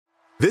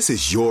This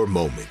is your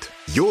moment,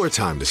 your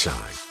time to shine,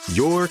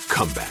 your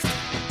comeback.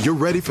 You're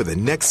ready for the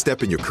next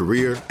step in your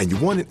career, and you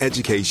want an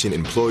education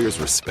employers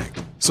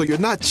respect. So you're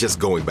not just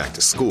going back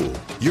to school,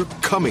 you're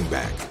coming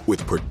back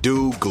with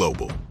Purdue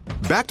Global.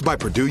 Backed by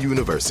Purdue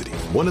University,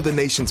 one of the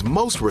nation's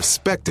most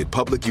respected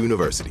public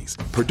universities,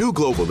 Purdue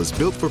Global is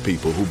built for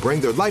people who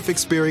bring their life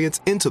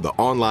experience into the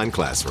online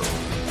classroom.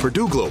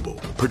 Purdue Global,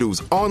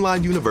 Purdue's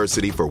online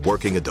university for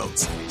working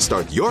adults.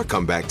 Start your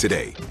comeback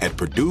today at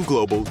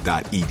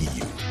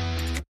purdueglobal.edu.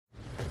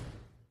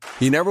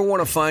 You never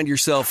want to find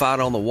yourself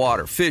out on the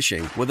water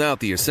fishing without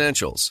the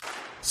essentials.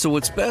 So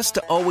it's best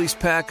to always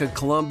pack a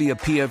Columbia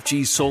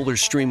PFG Solar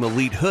Stream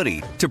Elite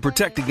hoodie to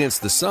protect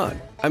against the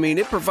sun. I mean,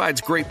 it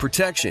provides great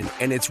protection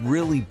and it's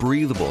really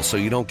breathable so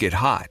you don't get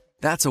hot.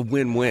 That's a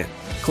win-win.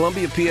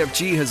 Columbia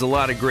PFG has a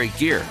lot of great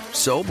gear.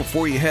 So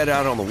before you head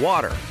out on the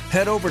water,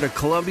 head over to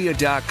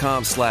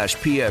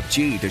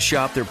Columbia.com/PFG to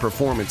shop their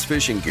performance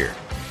fishing gear.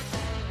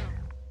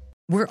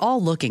 We're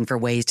all looking for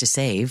ways to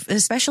save,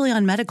 especially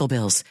on medical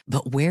bills.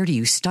 But where do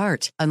you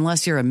start?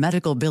 Unless you're a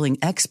medical billing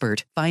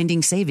expert,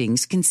 finding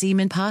savings can seem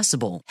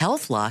impossible.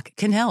 HealthLock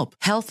can help.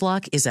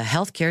 HealthLock is a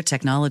healthcare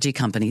technology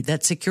company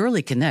that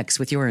securely connects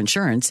with your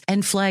insurance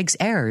and flags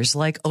errors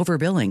like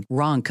overbilling,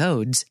 wrong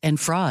codes, and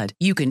fraud.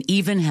 You can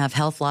even have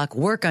HealthLock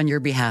work on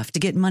your behalf to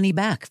get money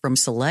back from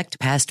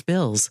select past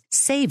bills.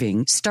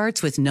 Saving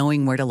starts with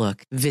knowing where to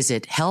look.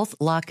 Visit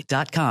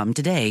healthlock.com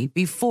today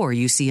before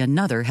you see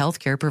another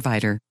healthcare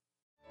provider.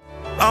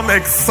 I'm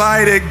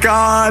excited.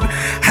 God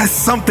has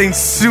something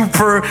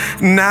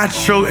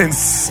supernatural in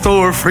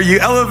store for you.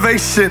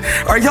 Elevation,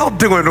 are y'all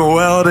doing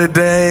well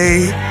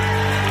today?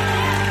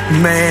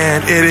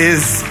 Man, it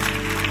is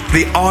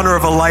the honor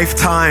of a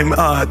lifetime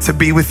to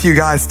be with you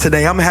guys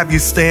today. I'm going to have you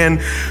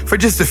stand for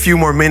just a few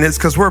more minutes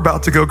because we're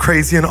about to go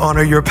crazy and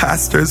honor your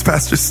pastors,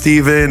 Pastor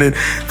Stephen and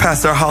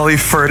Pastor Holly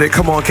Furtick.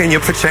 Come on, can you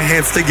put your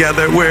hands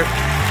together? We're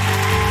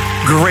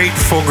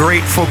grateful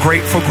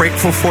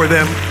for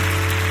them.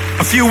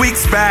 A few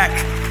weeks back,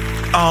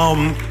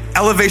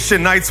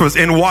 Elevation Nights was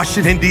in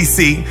Washington,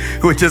 D.C.,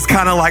 which is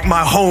kind of like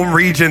my home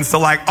region. So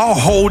like our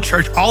whole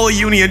church, all of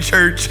Union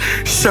Church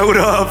showed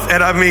up.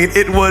 And I mean,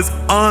 it was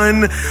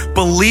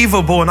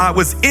unbelievable. And I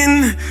was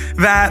in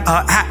that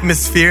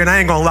atmosphere. And I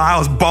ain't gonna lie, I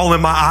was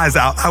bawling my eyes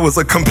out. I was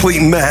a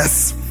complete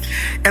mess.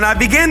 And I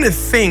began to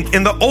think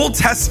in the Old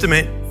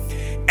Testament,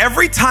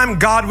 every time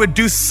God would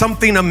do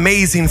something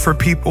amazing for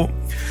people,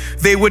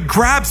 they would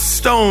grab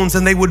stones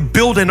and they would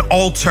build an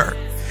altar.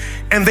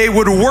 And they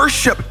would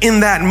worship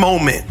in that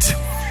moment.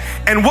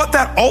 And what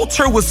that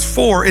altar was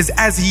for is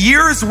as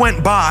years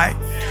went by,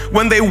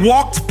 when they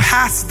walked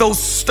past those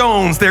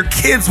stones, their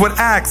kids would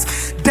ask,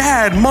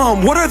 Dad,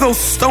 Mom, what are those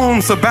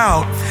stones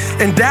about?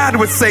 And Dad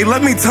would say,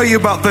 let me tell you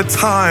about the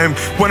time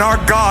when our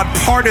God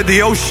parted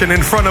the ocean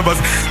in front of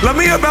us. Let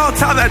me about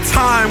tell that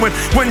time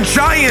when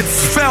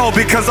giants fell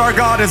because our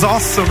God is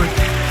awesome.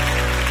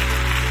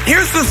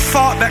 Here's the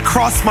thought that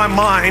crossed my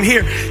mind.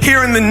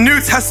 Here in the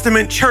New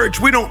Testament church,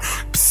 we don't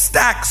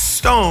stack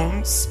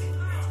stones,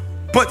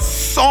 but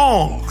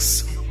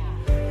songs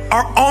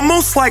are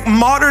almost like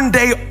modern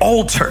day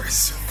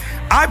altars.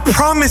 I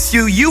promise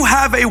you, you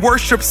have a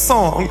worship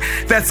song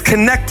that's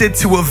connected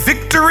to a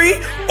victory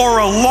or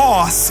a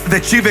loss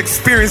that you've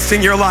experienced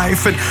in your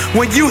life. And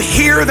when you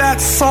hear that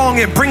song,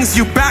 it brings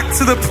you back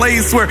to the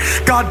place where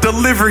God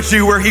delivered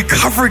you, where he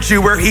covered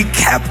you, where he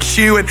kept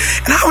you. And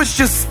I was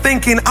just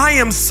thinking, I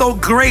am so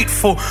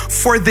grateful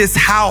for this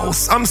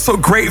house. I'm so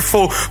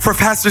grateful for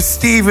Pastor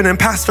Stephen and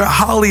Pastor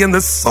Holly, and the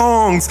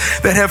songs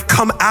that have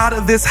come out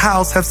of this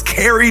house have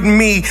carried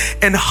me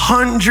and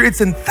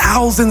hundreds and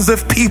thousands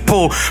of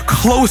people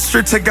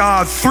closer to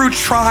God through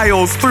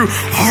trials, through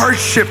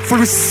hardship,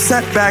 through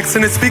setbacks.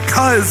 And it's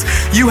because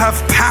you have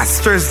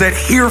pastors that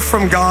hear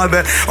from God,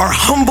 that are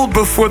humbled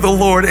before the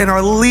Lord and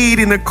are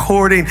leading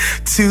according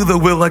to the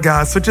will of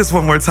God. So just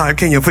one more time,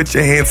 can you put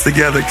your hands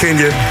together? Can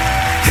you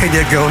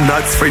go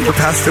nuts for your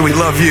pastor? We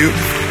love you,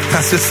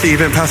 Pastor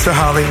Stephen, Pastor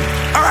Holly.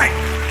 All right,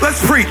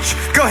 let's preach.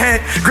 Go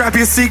ahead, grab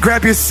your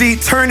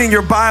seat, turn in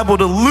your Bible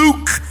to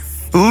Luke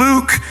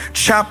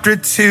chapter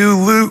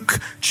 2,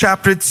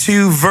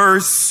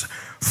 verse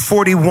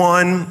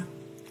 41.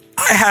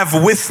 I have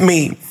with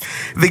me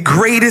the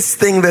greatest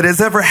thing that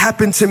has ever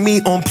happened to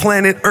me on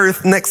planet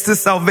Earth next to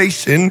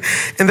salvation.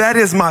 And that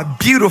is my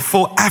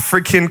beautiful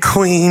African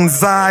queen,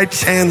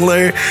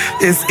 Chandler,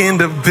 is in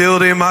the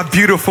building. My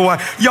beautiful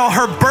wife. Y'all,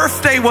 her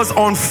birthday was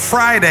on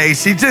Friday.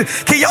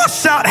 Can y'all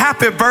shout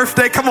happy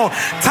birthday? Come on,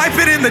 type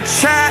it in the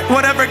chat,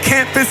 whatever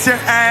campus you're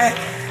at.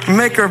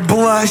 Make her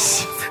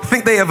blush. I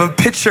think they have a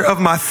picture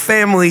of my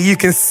family. You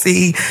can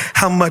see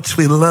how much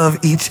we love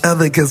each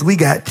other because we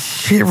got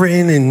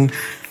Sharon and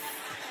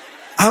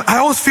I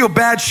always feel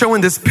bad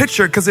showing this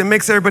picture because it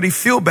makes everybody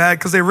feel bad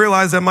because they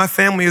realize that my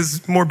family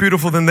is more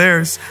beautiful than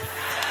theirs.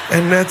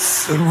 And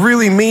that's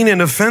really mean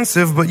and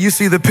offensive, but you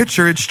see the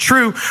picture, it's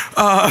true.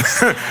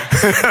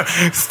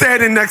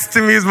 Standing next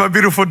to me is my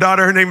beautiful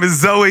daughter. Her name is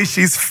Zoe.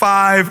 She's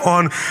 5.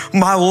 On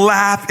my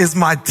lap is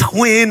my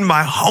twin,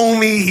 my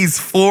homie. He's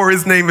 4.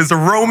 His name is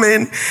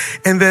Roman.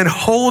 And then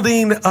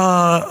holding,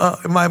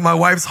 my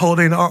wife's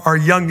holding our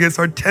youngest,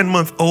 our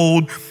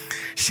 10-month-old.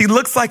 She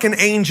looks like an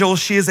angel.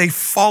 She is a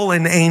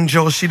fallen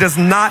angel. She does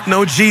not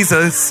know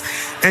Jesus.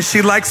 And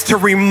she likes to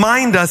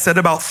remind us at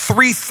about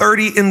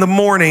 3:30 in the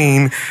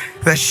morning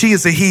that she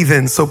is a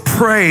heathen. So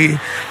pray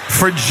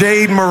for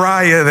Jade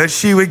Mariah that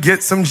she would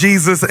get some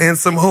Jesus and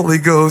some Holy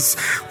Ghost,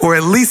 or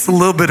at least a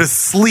little bit of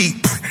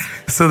sleep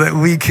so that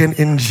we can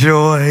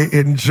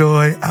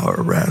enjoy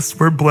our rest.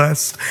 We're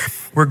blessed.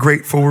 We're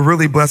grateful. We're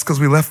really blessed because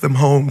we left them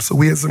home. So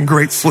we had some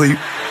great sleep.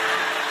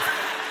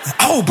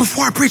 Oh,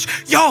 before I preach,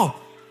 y'all,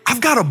 I've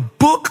got a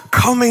book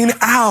coming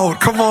out.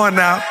 Come on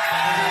now.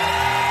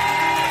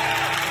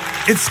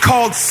 It's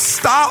called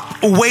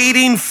Stop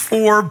Waiting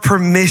for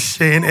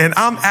Permission. And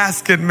I'm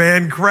asking,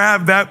 man,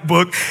 grab that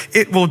book.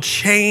 It will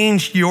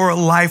change your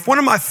life. One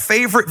of my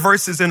favorite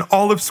verses in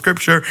all of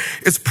Scripture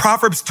is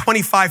Proverbs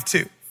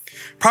 25:2.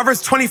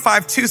 Proverbs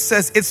 25:2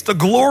 says, it's the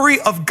glory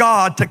of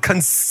God to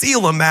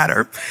conceal a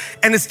matter,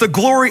 and it's the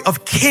glory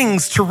of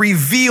kings to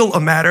reveal a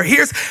matter.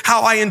 Here's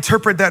how I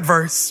interpret that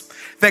verse.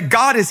 That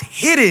God has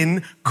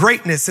hidden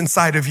greatness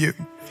inside of you.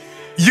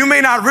 You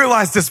may not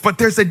realize this, but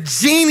there's a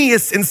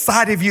genius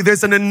inside of you.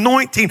 There's an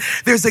anointing.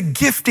 There's a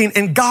gifting,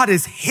 and God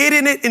has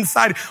hidden it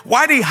inside.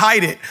 Why did he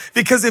hide it?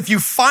 Because if you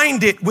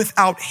find it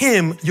without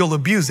him, you'll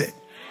abuse it.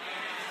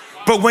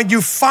 But when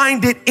you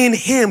find it in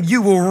him,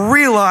 you will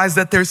realize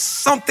that there's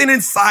something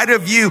inside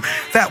of you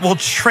that will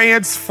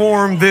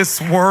transform this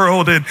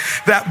world. And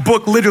that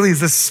book literally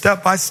is a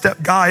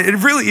step-by-step guide. It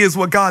really is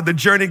what the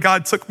journey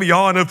God took me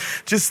on,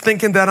 of just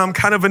thinking that I'm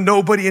kind of a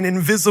nobody and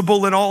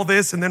invisible and all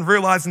this, and then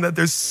realizing that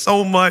there's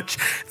so much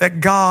that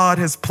God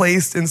has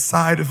placed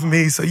inside of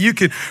me. So you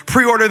can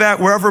pre-order that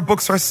wherever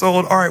books are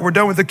sold. All right, we're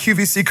done with the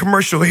QVC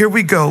commercial. Here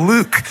we go.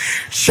 Luke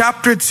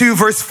chapter 2,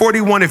 verse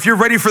 41. If you're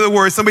ready for the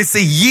word, somebody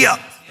say, yeah.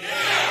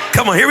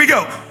 Come on, here we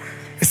go.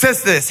 It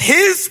says this: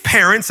 his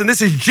parents, and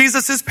this is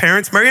Jesus's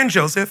parents, Mary and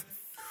Joseph,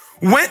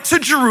 went to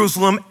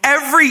Jerusalem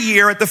every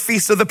year at the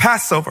feast of the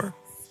Passover.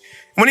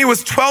 When he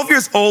was 12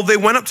 years old, they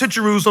went up to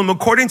Jerusalem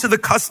according to the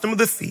custom of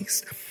the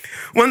feast.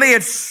 When they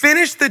had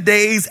finished the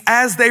days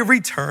as they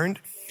returned,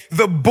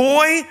 the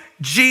boy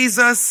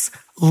Jesus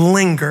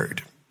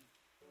lingered.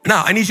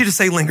 Now, I need you to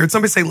say lingered.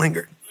 Somebody say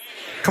lingered.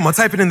 Come on,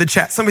 type it in the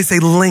chat. Somebody say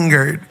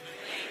lingered.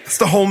 That's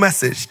the whole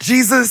message.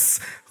 Jesus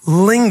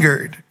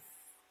lingered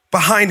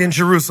behind in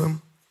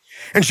Jerusalem.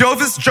 And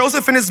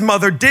Joseph and his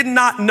mother did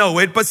not know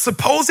it, but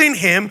supposing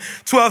him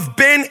to have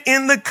been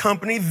in the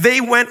company,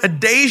 they went a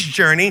day's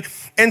journey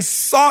and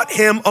sought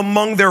him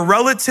among their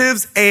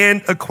relatives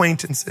and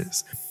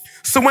acquaintances.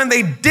 So when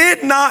they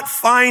did not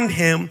find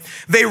him,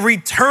 they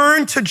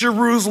returned to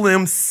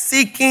Jerusalem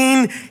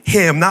seeking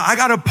him. Now I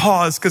gotta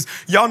pause because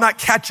y'all not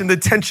catching the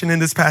tension in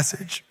this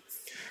passage.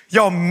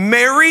 Y'all,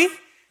 Mary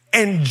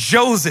and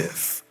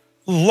Joseph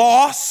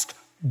lost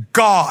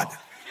God.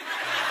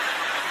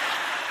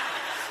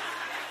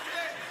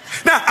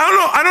 Now,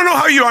 I don't know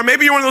how you are.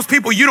 Maybe you're one of those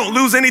people, you don't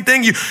lose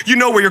anything. You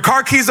know where your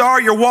car keys are,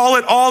 your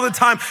wallet, all the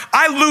time.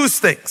 I lose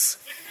things.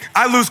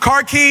 I lose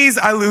car keys.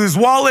 I lose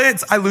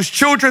wallets. I lose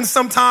children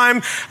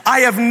sometime.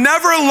 I have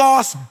never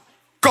lost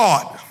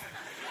God.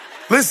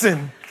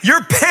 Listen,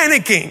 you're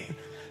panicking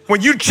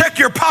when you check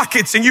your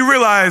pockets and you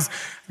realize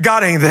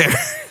God ain't there.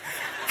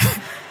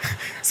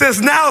 It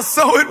says, now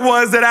so it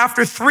was that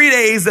after 3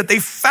 days that they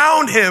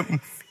found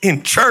him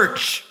in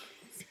church.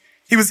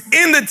 He was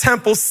in the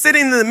temple,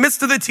 sitting in the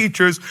midst of the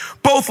teachers,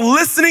 both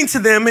listening to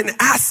them and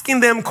asking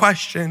them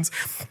questions.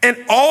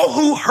 And all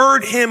who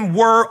heard him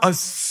were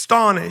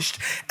astonished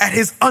at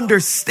his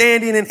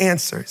understanding and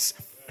answers.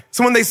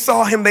 So when they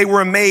saw him, they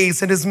were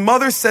amazed. And his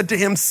mother said to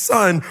him,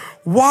 son,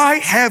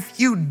 why'd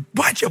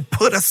you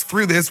put us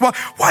through this? Why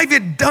have you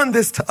done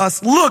this to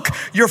us? Look,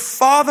 your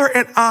father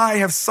and I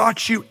have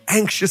sought you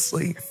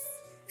anxiously.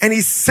 And he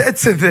said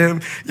to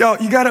them, y'all,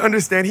 you got to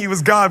understand, he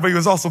was God, but he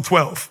was also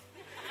 12.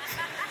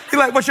 He's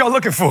like, what y'all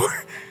looking for?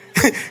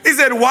 He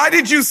said, why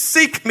did you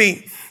seek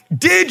me?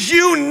 Did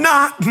you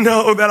not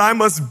know that I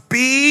must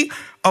be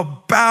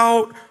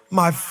about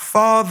my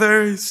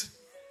father's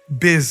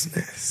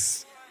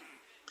business?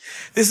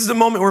 This is the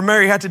moment where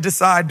Mary had to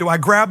decide, do I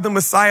grab the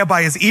Messiah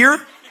by his ear?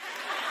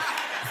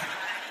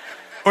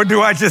 Or do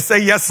I just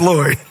say, yes,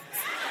 Lord?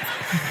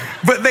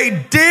 But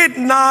they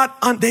didn't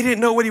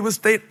know what he was.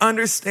 They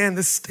understand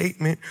the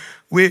statement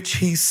which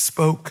he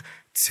spoke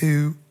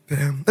to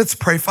them. Let's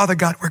pray. Father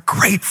God, we're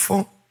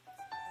grateful.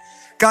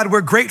 God,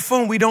 we're grateful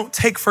and we don't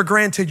take for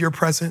granted your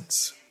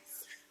presence.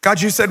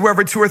 God, you said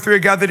wherever 2 or 3 are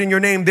gathered in your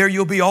name, there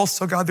you'll be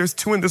also. God, there's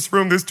 2 in this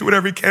room. There's 2 at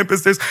every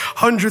campus. There's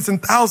hundreds and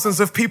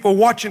thousands of people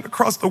watching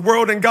across the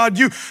world. And God,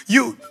 you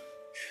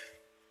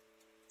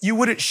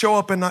wouldn't show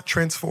up and not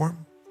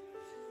transform.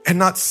 and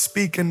not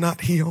speak and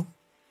not heal.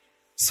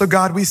 So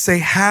God, we say,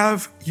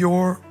 have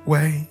your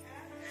way.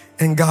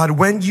 And God,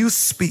 when you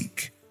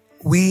speak,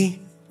 we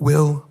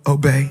will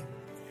obey.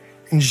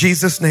 In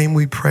Jesus' name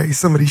we pray.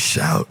 Somebody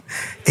shout,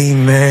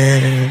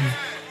 amen.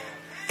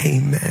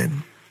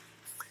 Amen.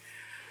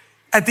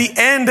 At the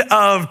end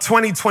of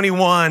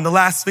 2021, the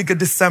last week of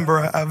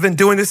December, I've been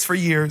doing this for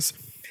years.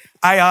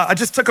 I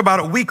just took about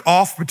a week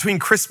off between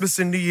Christmas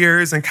and New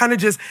Year's and kind of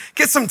just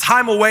get some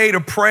time away to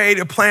pray,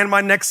 to plan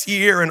my next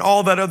year and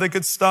all that other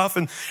good stuff.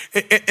 And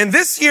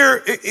this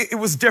year, it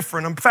was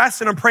different. I'm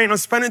fasting, I'm praying, I'm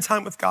spending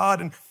time with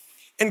God.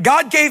 And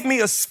God gave me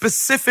a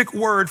specific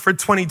word for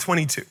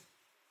 2022.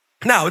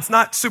 Now, it's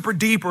not super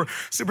deep or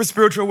super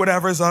spiritual or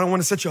whatever, so I don't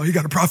want to set you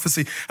got a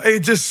prophecy.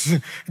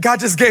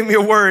 God just gave me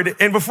a word.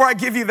 And before I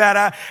give you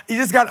that, you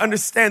just got to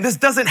understand, this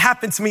doesn't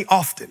happen to me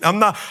often. I'm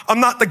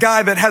not the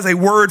guy that has a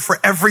word for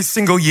every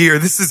single year.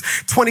 This is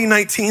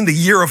 2019, the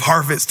year of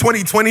harvest.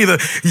 2020,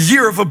 the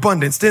year of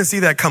abundance. Didn't see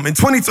that coming.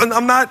 2020,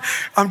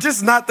 I'm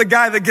just not the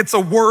guy that gets a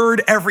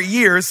word every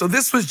year. So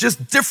this was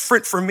just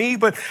different for me,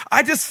 but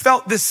I just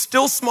felt this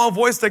still small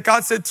voice that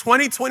God said,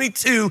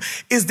 2022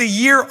 is the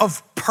year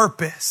of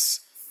purpose.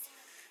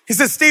 He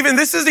says, Stephen,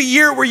 this is a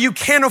year where you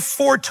can't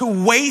afford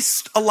to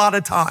waste a lot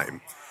of time.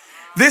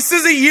 This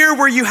is a year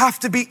where you have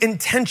to be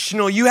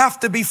intentional. You have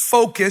to be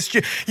focused.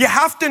 You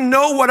have to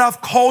know what I've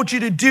called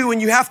you to do,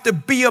 and you have to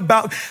be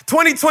about.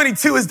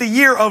 2022 is the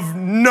year of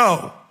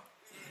no.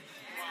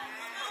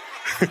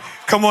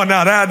 Come on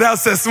now, that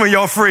sets some of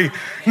y'all free.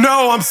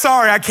 No, I'm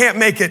sorry, I can't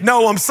make it.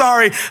 No, I'm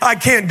sorry, I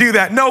can't do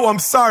that. No, I'm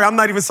sorry, I'm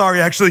not even sorry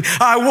actually.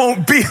 I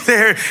won't be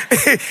there.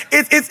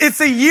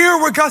 It's a year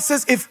where God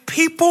says if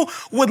people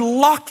would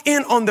lock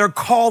in on their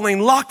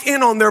calling, lock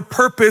in on their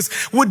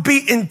purpose, would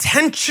be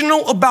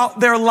intentional about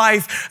their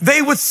life,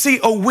 they would see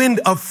a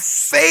wind of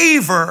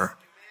favor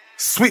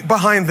sweep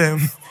behind them.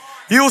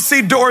 You'll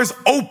see doors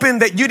open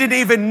that you didn't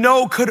even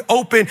know could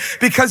open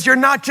because you're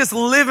not just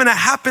living a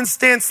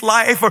happenstance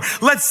life or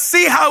let's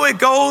see how it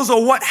goes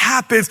or what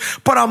happens,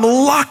 but I'm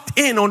locked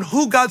in on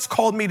who God's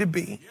called me to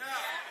be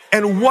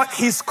and what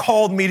he's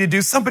called me to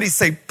do. Somebody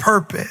say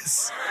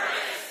purpose.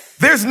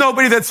 There's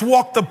nobody that's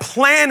walked the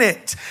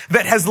planet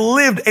that has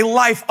lived a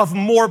life of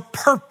more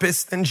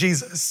purpose than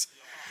Jesus.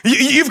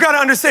 You've got to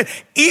understand,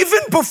 even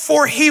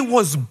before he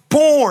was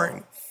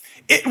born,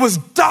 it was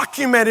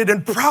documented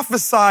and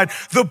prophesied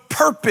the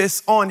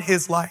purpose on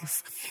his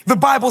life. The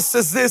Bible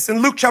says this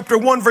in Luke chapter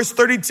 1, verse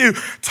 32,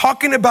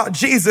 talking about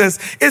Jesus.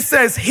 It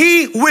says,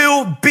 he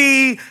will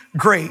be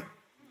great.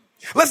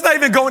 Let's not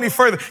even go any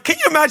further. Can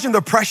you imagine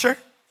the pressure?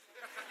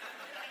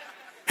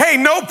 Hey,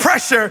 no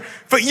pressure,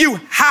 but you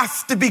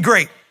have to be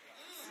great.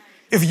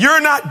 If you're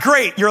not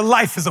great, your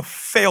life is a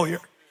failure.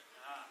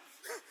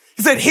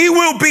 He said, he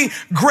will be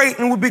great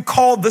and will be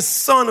called the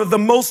Son of the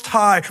Most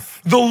High.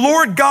 The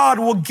Lord God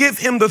will give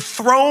him the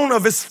throne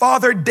of his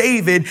father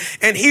David,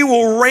 and he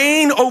will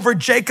reign over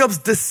Jacob's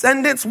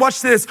descendants.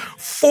 Watch this,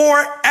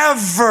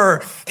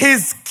 forever.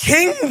 His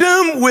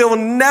kingdom will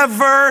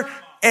never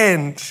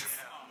end.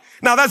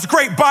 Now that's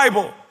great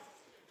Bible,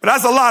 but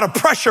that's a lot of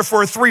pressure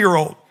for a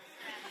 3-year-old.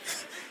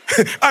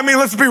 I mean,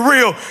 let's be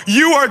real.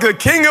 You are the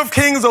King of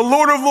Kings, the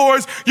Lord of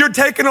Lords. You're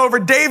taking over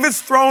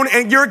David's throne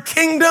and your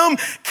kingdom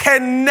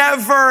can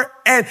never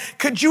end.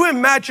 Could you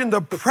imagine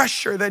the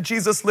pressure that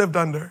Jesus lived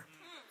under?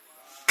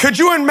 Could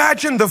you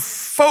imagine the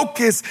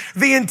focus,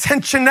 the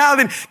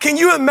intentionality? Can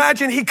you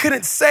imagine he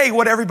couldn't say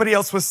what everybody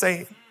else was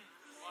saying?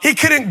 He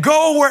couldn't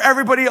go where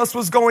everybody else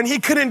was going. He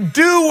couldn't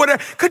do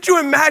whatever. Could you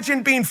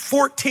imagine being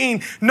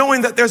 14,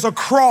 knowing that there's a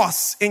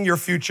cross in your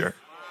future?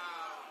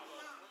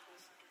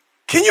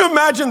 Can you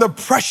imagine the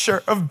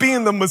pressure of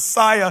being the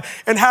Messiah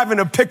and having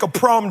to pick a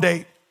prom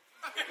date?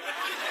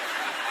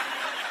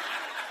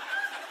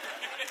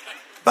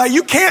 Like,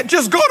 you can't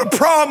just go to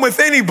prom with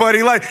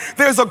anybody. Like,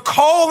 there's a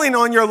calling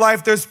on your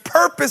life. There's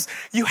purpose.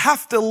 You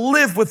have to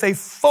live with a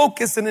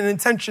focus and an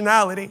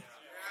intentionality.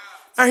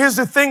 Now, here's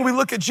the thing. We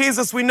look at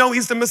Jesus. We know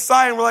he's the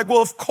Messiah. And we're like,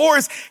 well, of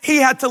course,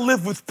 he had to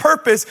live with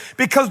purpose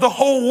because the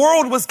whole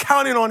world was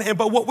counting on him.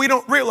 But what we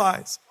don't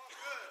realize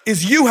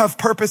is you have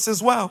purpose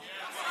as well.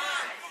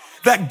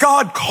 That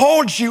God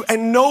called you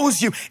and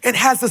knows you and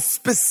has a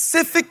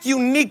specific,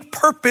 unique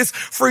purpose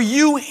for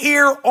you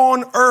here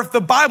on earth.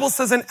 The Bible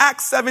says in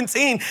Acts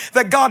 17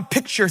 that God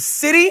picked your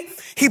city.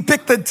 He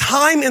picked the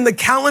time in the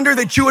calendar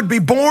that you would be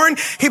born.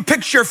 He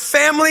picked your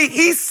family.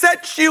 He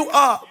set you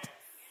up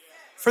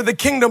for the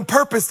kingdom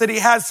purpose that he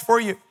has for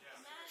you.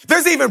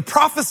 There's even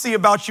prophecy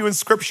about you in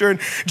scripture. In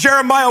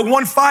Jeremiah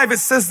 1:5, it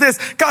says this.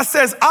 God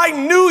says, I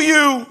knew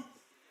you,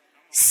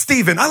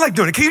 Stephen. I like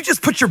doing it. Can you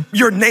just put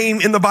your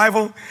name in the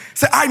Bible?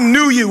 Say, I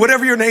knew you,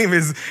 whatever your name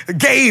is,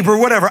 Gabe or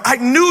whatever. I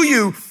knew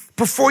you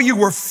before you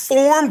were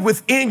formed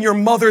within your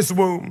mother's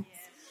womb.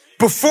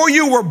 Before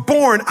you were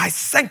born, I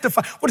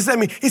sanctified. What does that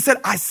mean? He said,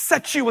 I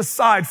set you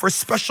aside for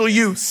special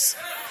use.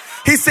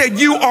 He said,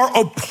 you are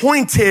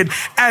appointed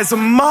as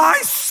my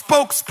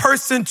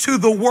spokesperson to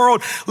the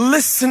world.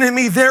 Listen to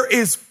me. There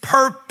is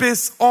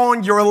purpose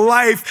on your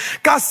life.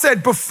 God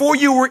said, before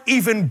you were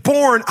even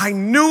born, I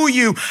knew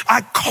you.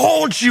 I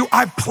called you.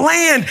 I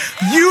planned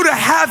you to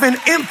have an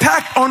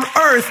impact on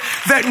earth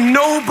that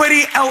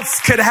nobody else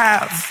could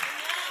have.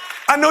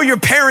 I know your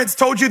parents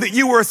told you that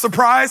you were a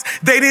surprise.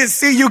 They didn't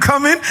see you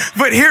coming,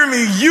 but hear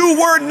me. You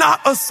were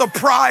not a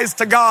surprise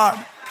to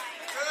God.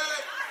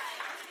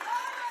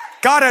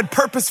 God had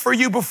purpose for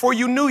you before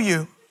you knew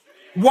you.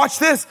 Watch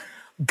this.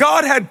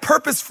 God had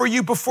purpose for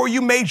you before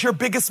you made your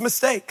biggest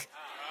mistake.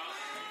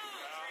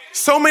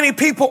 So many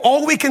people,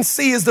 all we can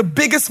see is the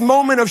biggest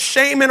moment of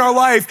shame in our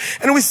life.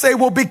 And we say,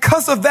 well,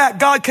 because of that,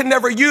 God can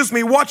never use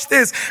me. Watch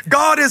this.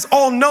 God is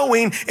all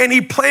knowing and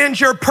he planned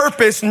your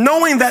purpose,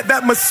 knowing that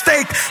that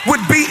mistake would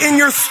be in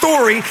your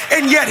story.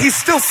 And yet he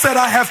still said,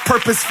 I have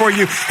purpose for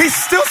you. He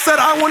still said,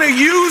 I want to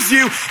use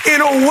you in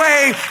a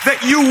way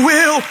that you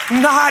will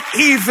not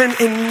even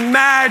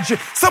imagine.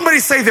 Somebody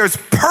say there's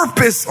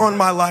purpose on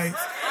my life.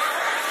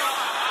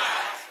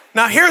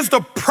 Now here's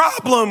the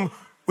problem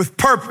with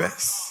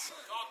purpose.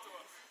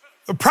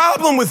 The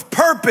problem with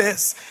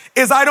purpose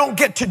is I don't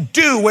get to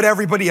do what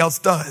everybody else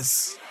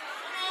does.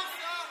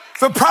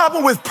 The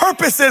problem with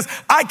purpose is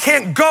I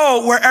can't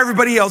go where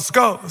everybody else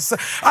goes.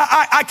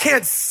 I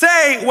can't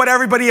say what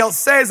everybody else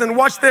says. And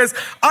watch this.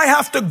 I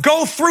have to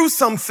go through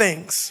some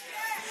things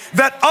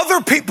that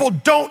other people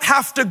don't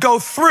have to go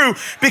through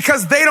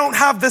because they don't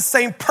have the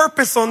same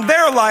purpose on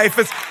their life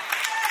as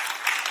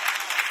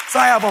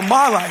I have on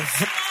my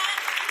life.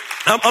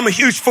 I'm a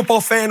huge football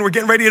fan. We're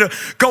getting ready to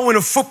go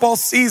into football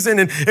season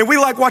and we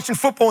like watching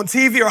football on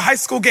TV or high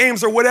school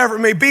games or whatever it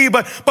may be.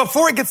 But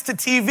before it gets to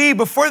TV,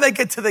 before they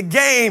get to the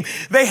game,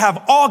 they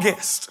have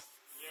August.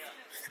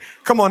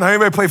 Come on,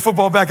 anybody play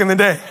football back in the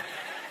day?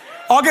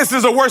 August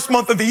is the worst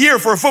month of the year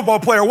for a football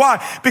player.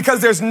 Why?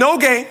 Because there's no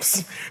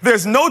games,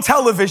 there's no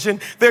television,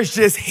 there's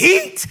just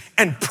heat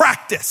and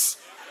practice.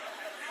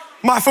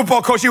 My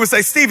football coach, he would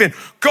say, Stephen,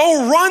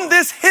 go run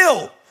this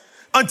hill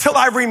until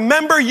I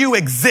remember you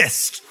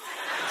exist.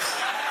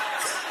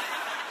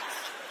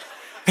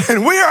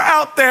 And we are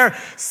out there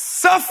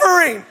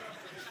suffering.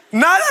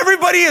 Not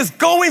everybody is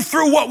going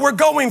through what we're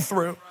going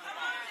through,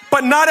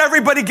 but not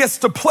everybody gets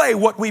to play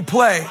what we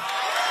play.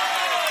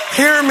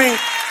 Hear me.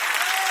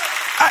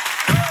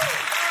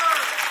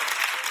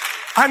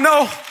 I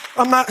know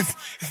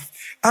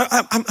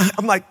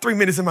I'm like 3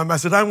 minutes in my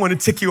message. I don't want to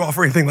tick you off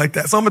or anything like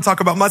that. So I'm going to talk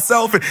about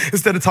myself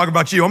instead of talk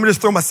about you. I'm going to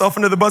just throw myself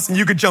under the bus and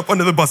you can jump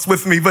under the bus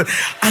with me. But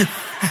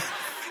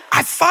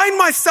I find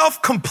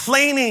myself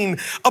complaining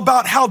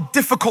about how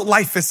difficult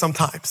life is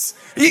sometimes.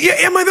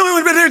 Am I the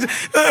only one?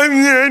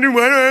 I don't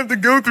have to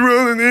go through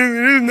all of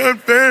this. It's not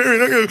fair.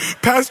 And I got to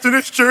pastor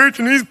this church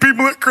and these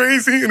people are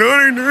crazy. And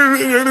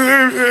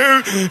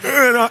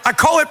I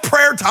call it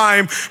prayer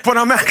time, but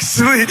I'm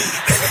actually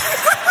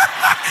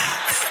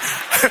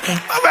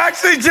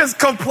just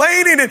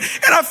complaining. And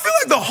I feel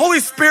like the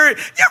Holy Spirit,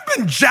 you ever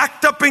been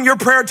jacked up in your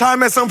prayer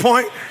time at some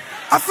point?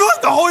 I feel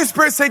like the Holy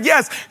Spirit said,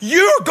 yes,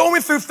 you're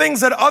going through things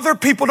that other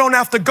people don't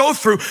have to go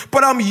through,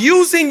 but I'm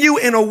using you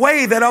in a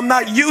way that I'm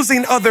not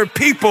using other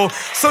people.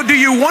 So do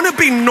you want to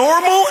be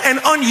normal and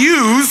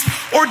unused,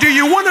 or do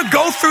you want to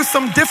go through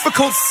some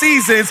difficult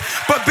seasons,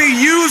 but be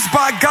used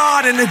by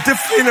God in a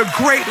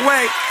great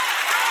way?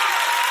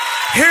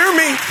 Hear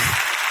me.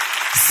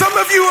 Some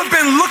of you have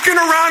been looking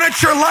around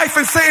at your life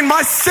and saying,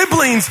 my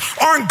siblings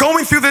aren't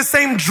going through the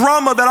same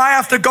drama that I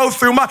have to go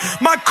through.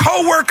 My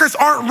coworkers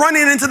aren't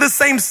running into the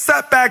same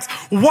setbacks.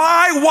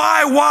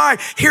 Why?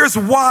 Here's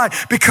why.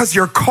 Because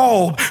you're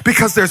called,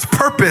 because there's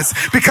purpose,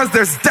 because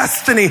there's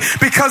destiny,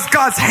 because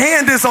God's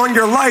hand is on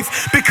your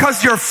life,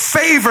 because you're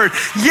favored.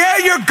 Yeah,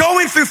 you're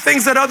going through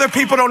things that other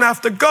people don't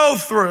have to go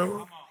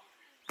through,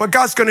 but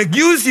God's going to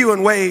use you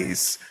in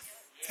ways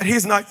that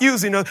he's not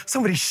using.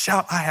 Somebody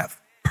shout, I have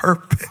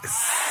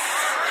purpose.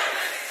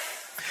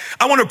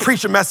 I want to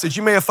preach a message.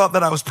 You may have thought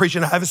that I was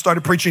preaching. I haven't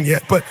started preaching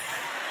yet, but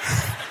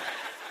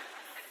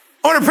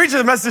I want to preach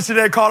a message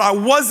today called I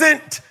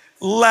Wasn't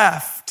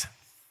Left,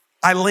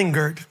 I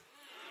Lingered.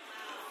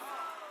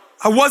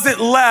 I wasn't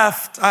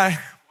left, I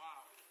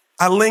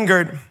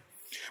lingered.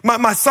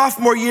 My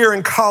sophomore year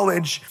in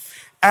college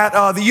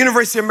at the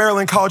University of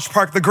Maryland, College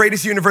Park, the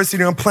greatest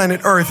university on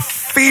planet Earth,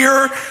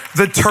 fear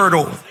the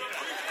turtle.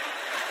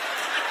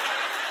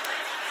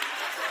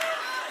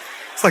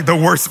 It's like the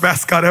worst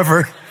mascot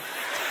ever.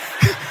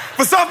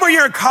 But sophomore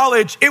year in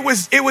college, it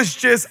was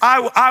just,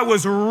 I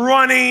was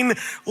running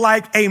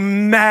like a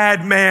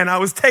madman. I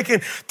was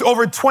taking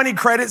over 20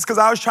 credits because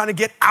I was trying to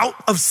get out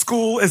of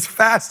school as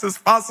fast as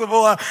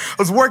possible. I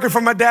was working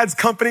for my dad's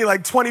company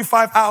like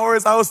 25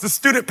 hours. I was the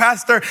student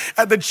pastor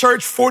at the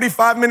church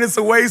 45 minutes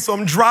away. So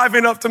I'm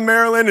driving up to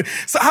Maryland.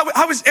 So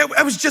I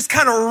was just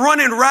kind of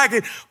running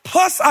ragged.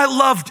 Plus I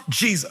loved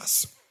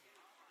Jesus.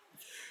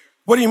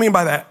 What do you mean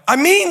by that? I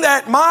mean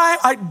that my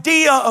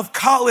idea of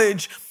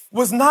college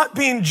was not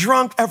being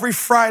drunk every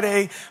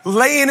Friday,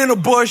 laying in a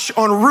bush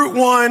on Route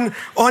 1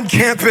 on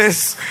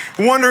campus,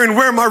 wondering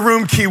where my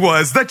room key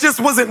was. That just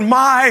wasn't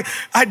my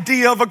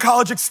idea of a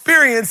college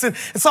experience. And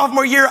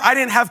sophomore year, I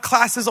didn't have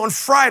classes on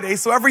Friday.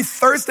 So every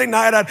Thursday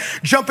night, I'd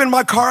jump in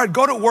my car, I'd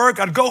go to work,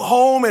 I'd go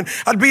home, and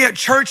I'd be at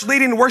church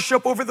leading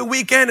worship over the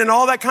weekend and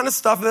all that kind of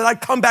stuff. And then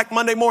I'd come back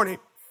Monday morning.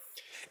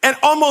 And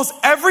almost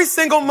every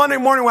single Monday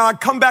morning when I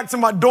come back to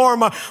my dorm,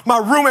 my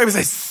roommate would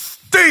say,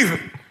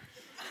 Stephen,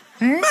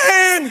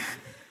 man,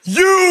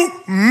 you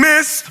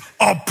missed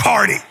a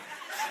party.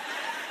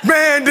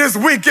 Man, this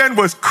weekend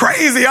was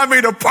crazy. I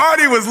mean, the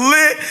party was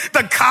lit.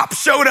 The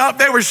cops showed up.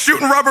 They were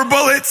shooting rubber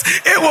bullets.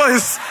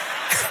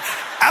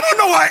 I don't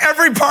know why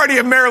every party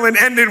in Maryland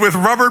ended with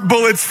rubber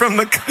bullets from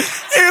the,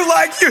 he's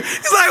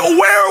like,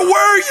 where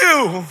were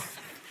you?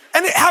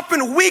 And it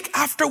happened week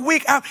after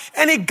week,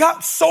 and he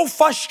got so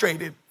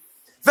frustrated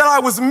that I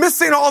was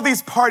missing all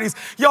these parties.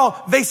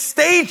 Y'all, they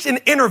staged an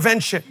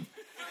intervention.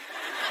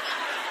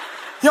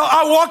 Yo,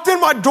 I walked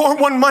in my dorm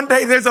one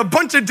Monday. There's a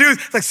bunch of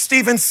dudes like,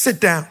 Stephen, sit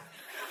down.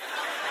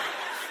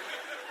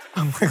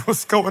 I'm like,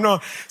 what's going on?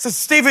 I said,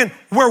 Stephen,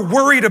 we're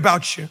worried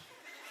about you.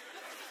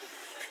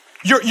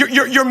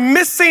 You're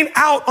missing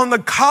out on the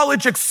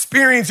college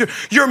experience.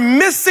 You're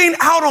missing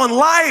out on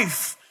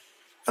life.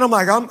 And I'm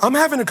like, I'm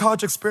having a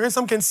college experience.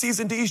 I'm getting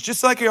C's and D's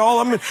just like y'all.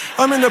 I'm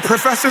in the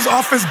professor's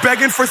office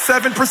begging for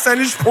 7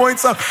 percentage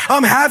points.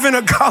 I'm having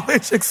a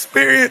college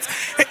experience.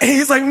 And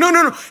he's like,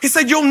 no. He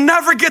said, you'll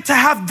never get to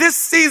have this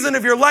season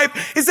of your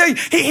life. He said,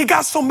 he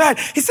got so mad.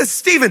 He said,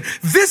 Stephen,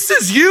 this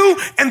is you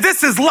and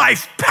this is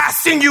life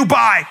passing you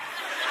by.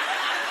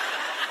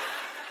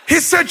 He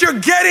said, you're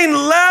getting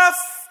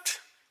left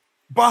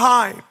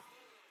behind.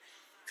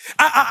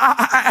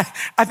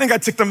 I think I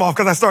ticked him off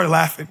because I started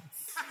laughing.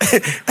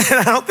 And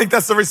I don't think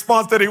that's the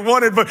response that he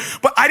wanted, but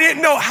I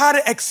didn't know how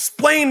to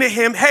explain to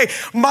him, hey,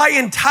 my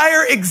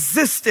entire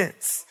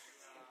existence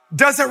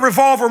doesn't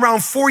revolve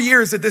around 4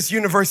 years at this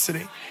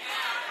university.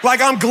 Like,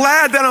 I'm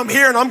glad that I'm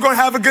here and I'm going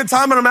to have a good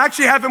time and I'm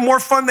actually having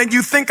more fun than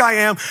you think I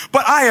am,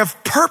 but I have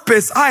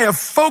purpose. I have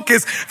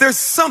focus.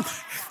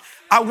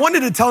 I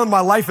wanted to tell him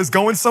my life is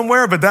going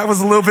somewhere, but that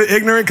was a little bit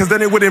ignorant because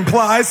then it would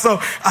imply, so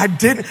I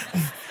didn't,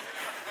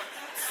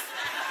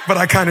 but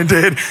I kind of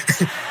did.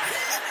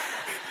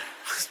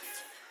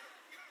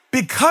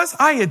 Because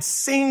I had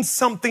seen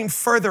something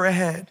further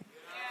ahead,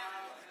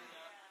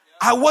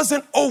 I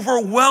wasn't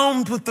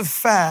overwhelmed with the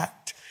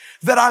fact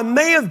that I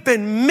may have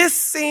been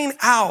missing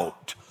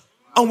out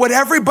on what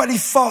everybody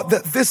thought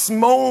that this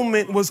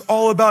moment was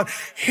all about.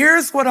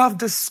 Here's what I've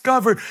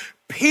discovered.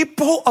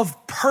 People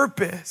of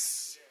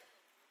purpose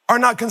are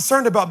not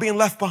concerned about being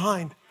left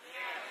behind.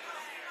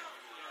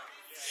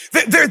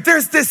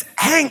 There's this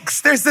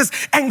angst, there's this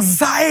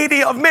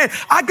anxiety of, man,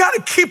 I got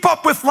to keep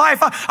up with life.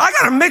 I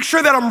got to make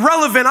sure that I'm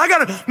relevant. I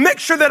got to make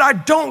sure that I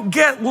don't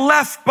get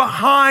left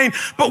behind.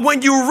 But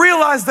when you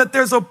realize that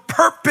there's a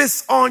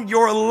purpose on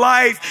your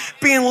life,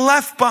 being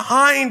left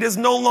behind is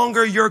no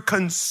longer your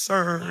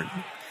concern.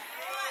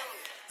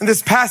 In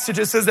this passage,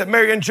 it says that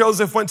Mary and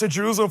Joseph went to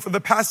Jerusalem for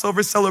the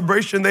Passover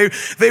celebration.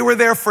 They were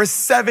there for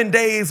 7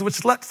 days,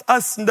 which lets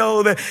us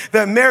know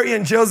that Mary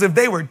and Joseph,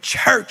 they were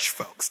church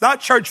folks, not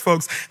church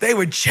folks. They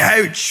were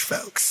church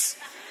folks.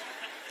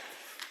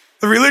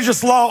 The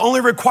religious law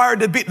only required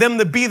them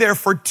to be there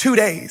for 2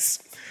 days.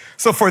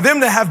 So for them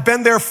to have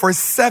been there for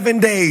 7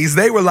 days,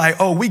 they were like,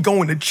 oh, we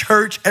going to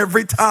church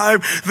every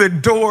time the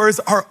doors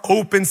are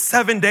open.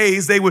 7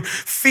 days, they would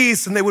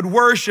feast and they would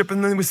worship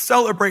and then they would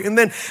celebrate. And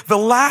then the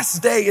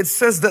last day, it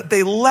says that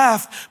they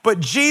left,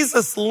 but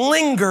Jesus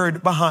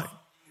lingered behind.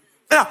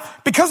 Now,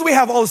 because we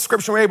have all the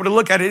scripture, we're able to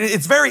look at it.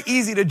 It's very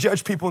easy to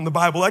judge people in the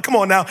Bible. Like, come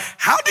on now,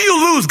 how do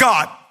you lose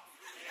God?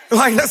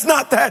 Like, that's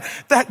not that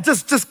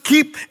just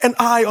keep an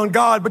eye on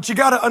God. But you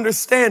got to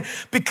understand,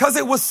 because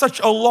it was such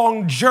a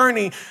long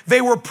journey,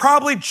 they were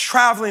probably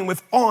traveling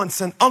with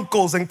aunts and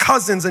uncles and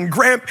cousins and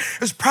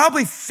there's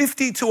probably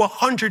 50 to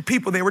 100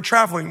 people they were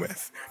traveling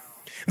with.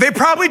 They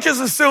probably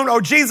just assumed, oh,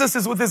 Jesus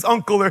is with his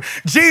uncle or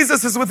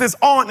Jesus is with his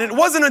aunt. And it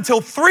wasn't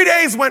until 3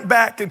 days went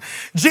back and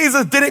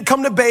Jesus didn't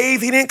come to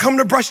bathe. He didn't come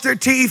to brush their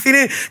teeth. He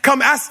didn't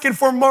come asking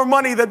for more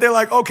money that they're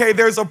like, okay,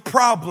 there's a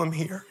problem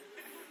here.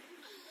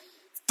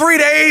 3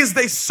 days,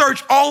 they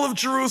search all of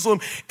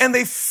Jerusalem and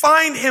they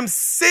find him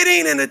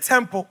sitting in a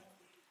temple,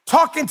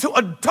 talking to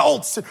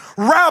adults and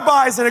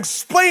rabbis and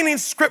explaining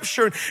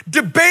scripture, and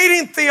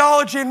debating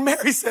theology. And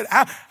Mary said,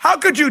 how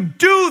could you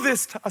do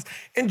this to us?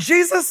 And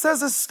Jesus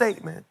says a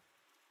statement.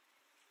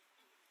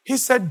 He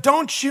said,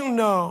 don't you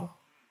know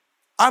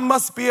I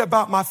must be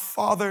about my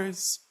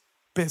Father's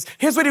business?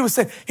 Here's what he was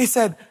saying. He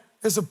said,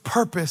 there's a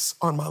purpose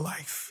on my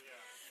life.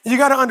 You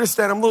got to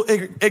understand, I'm a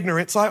little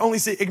ignorant, so I only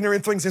see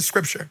ignorant things in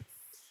scripture.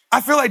 I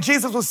feel like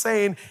Jesus was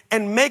saying,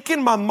 and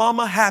making my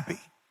mama happy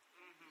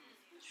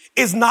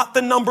is not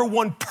the number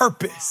one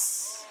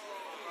purpose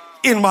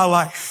in my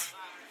life.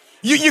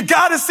 You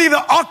got to see the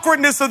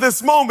awkwardness of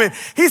this moment.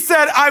 He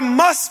said, I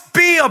must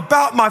be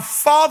about my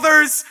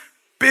Father's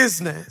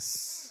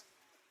business.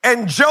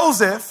 And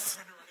Joseph,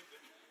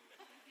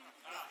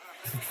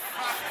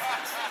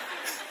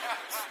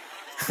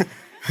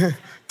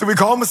 Do we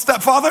call him a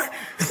stepfather?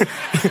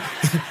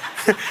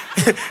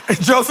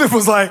 And Joseph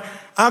was like,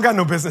 I don't got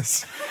no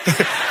business.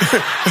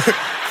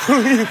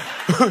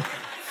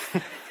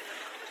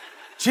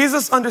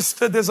 Jesus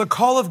understood there's a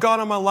call of God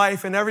on my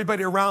life and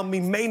everybody around me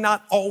may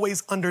not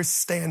always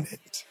understand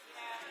it.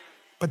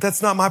 But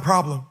that's not my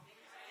problem.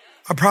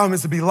 My problem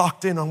is to be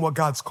locked in on what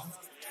God's called.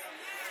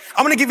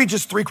 I'm going to give you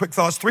just three quick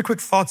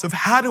thoughts of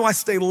how do I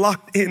stay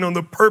locked in on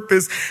the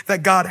purpose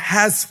that God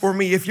has for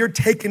me. If you're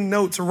taking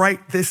notes,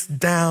 write this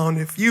down.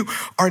 If you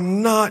are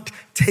not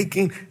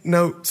taking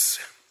notes,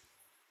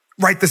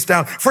 write this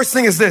down. First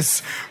thing is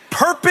this: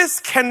 purpose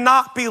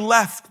cannot be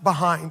left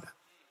behind.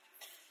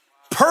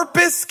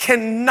 Purpose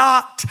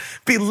cannot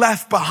be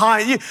left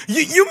behind.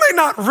 You may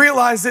not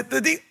realize it,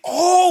 that they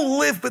all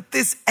live with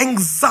this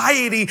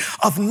anxiety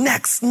of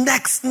next.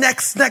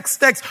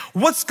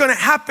 What's going to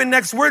happen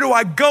next? Where do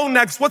I go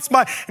next? What's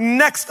my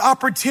next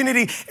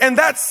opportunity? And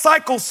that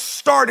cycle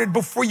started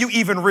before you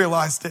even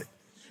realized it.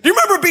 Do you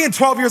remember being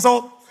 12 years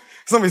old?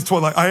 Somebody's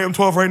 12, like I am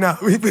 12 right now.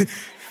 Remember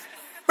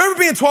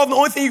being 12, the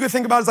only thing you could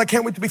think about is I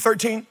can't wait to be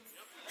 13.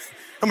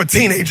 I'm a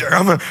teenager.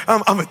 I'm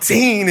a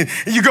teen. And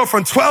you go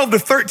from 12 to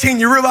 13,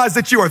 you realize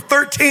that you are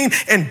 13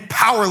 and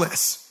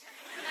powerless.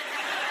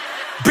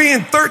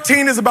 Being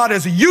 13 is about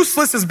as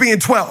useless as being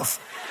 12.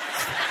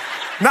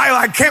 Now you're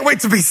like, I can't wait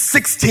to be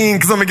 16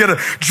 because I'm going to get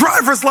a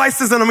driver's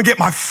license and I'm going to get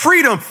my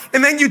freedom.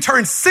 And then you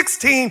turn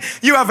 16,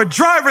 you have a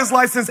driver's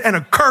license and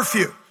a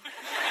curfew.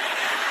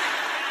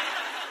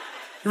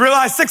 You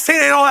realize 16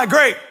 ain't all that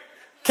great.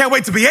 Can't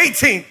wait to be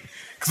 18.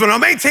 Because when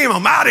I'm 18,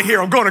 I'm out of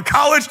here. I'm going to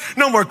college.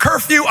 No more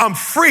curfew. I'm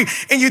free.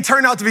 And you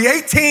turn out to be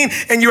 18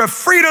 and you have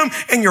freedom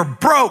and you're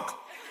broke.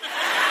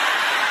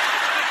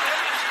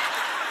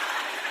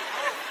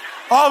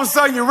 All of a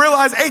sudden you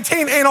realize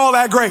 18 ain't all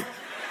that great.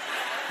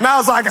 Now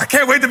it's like, I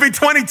can't wait to be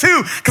 22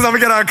 because I'm going to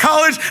get out of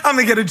college. I'm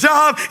going to get a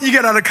job. You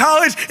get out of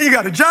college, and you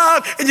got a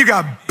job, and you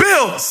got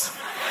bills.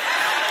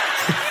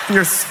 And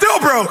you're still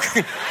broke.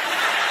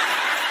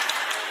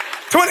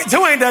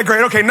 22 ain't that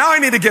great. Okay, now I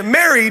need to get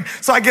married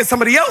so I get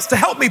somebody else to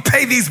help me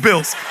pay these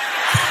bills.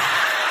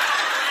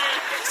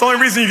 It's the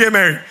only reason you get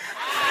married.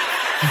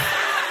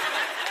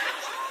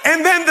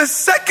 And then the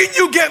second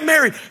you get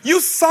married,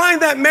 you sign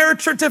that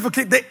marriage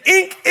certificate, the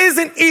ink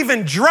isn't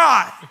even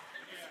dry.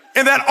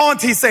 And that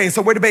auntie's saying,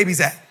 so where the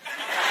baby's at? We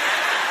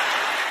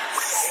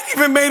ain't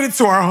even made it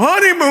to our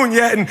honeymoon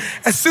yet. And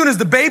as soon as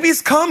the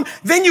babies come,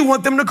 then you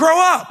want them to grow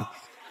up.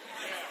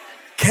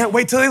 Can't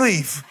wait till they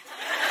leave.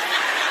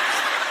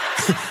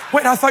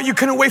 Wait, I thought you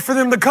couldn't wait for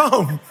them to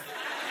come.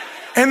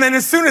 And then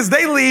as soon as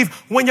they leave,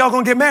 when y'all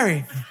gonna get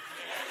married?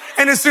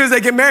 And as soon as they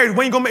get married,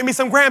 when you gonna make me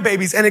some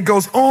grandbabies? And it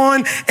goes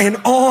on and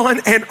on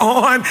and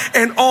on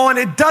and on.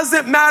 It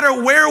doesn't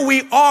matter where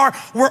we are.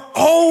 We're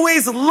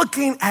always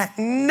looking at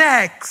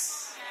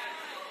next.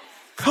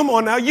 Come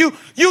on now, you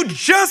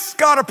just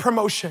got a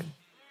promotion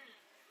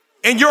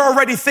and you're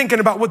already thinking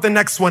about what the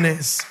next one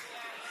is.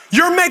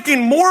 You're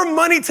making more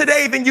money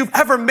today than you've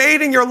ever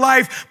made in your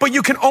life, but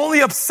you can only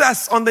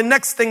obsess on the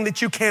next thing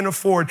that you can't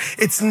afford.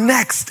 It's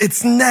next.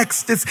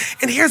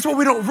 And here's what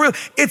we don't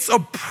realize. It's a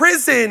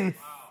prison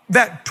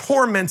that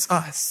torments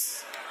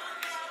us.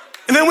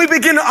 And then we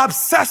begin to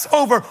obsess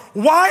over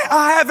why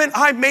haven't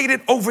I made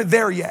it over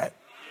there yet?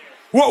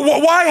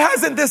 Why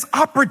hasn't this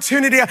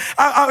opportunity?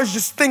 I was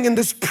just thinking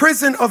this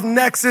prison of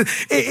next,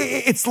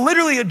 it's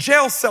literally a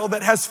jail cell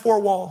that has 4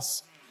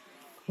 walls.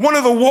 One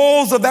of the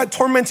walls of that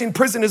tormenting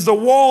prison is the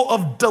wall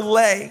of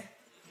delay.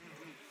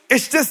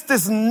 It's just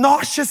this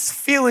nauseous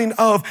feeling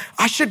of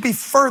I should be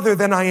further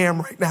than I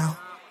am right now.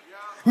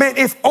 Man,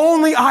 if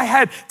only I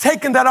had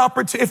taken that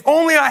opportunity, if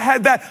only I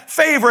had that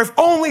favor, if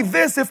only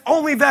this, if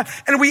only that.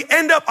 And we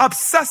end up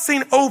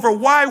obsessing over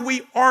why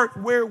we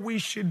aren't where we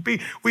should be.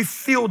 We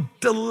feel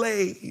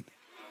delayed.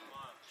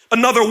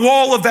 Another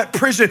wall of that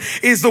prison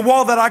is the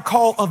wall that I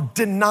call of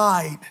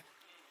denied.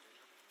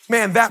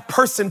 Man, that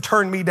person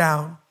turned me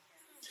down.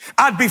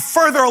 I'd be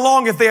further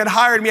along if they had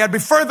hired me. I'd be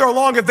further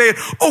along if they had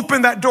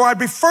opened that door. I'd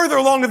be further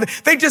along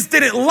if they just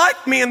didn't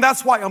like me, and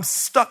that's why I'm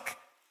stuck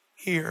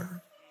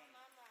here.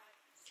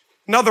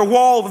 Another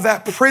wall of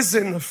that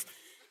prison of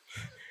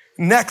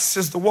next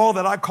is the wall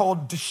that I call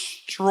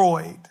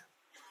destroyed.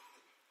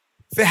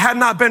 If it had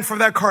not been for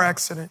that car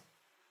accident,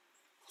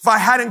 if I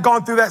hadn't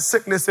gone through that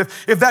sickness,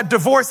 if that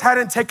divorce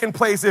hadn't taken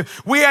place,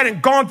 if we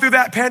hadn't gone through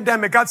that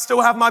pandemic, I'd still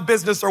have my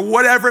business or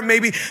whatever it may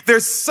be.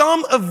 There's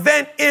some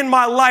event in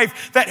my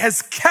life that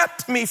has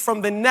kept me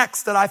from the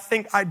next that I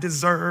think I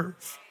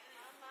deserve.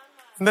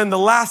 And then the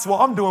last,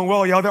 well, I'm doing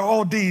well, y'all. They're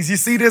all D's. You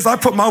see this? I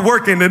put my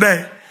work in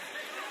today.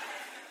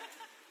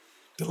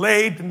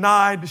 Delayed,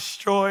 denied,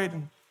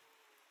 destroyed,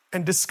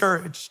 and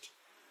discouraged.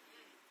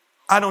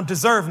 I don't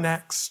deserve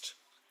next.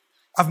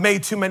 I've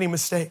made too many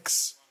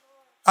mistakes.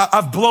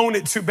 I've blown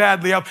it too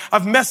badly.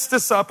 I've messed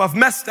this up. I've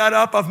messed that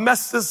up. I've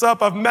messed this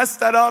up. I've messed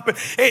that up.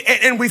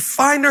 And we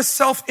find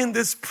ourselves in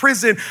this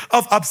prison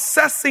of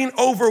obsessing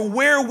over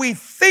where we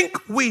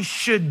think we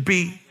should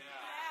be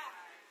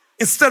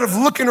Instead of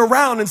looking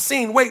around and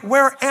seeing, wait,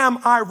 where am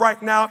I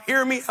right now?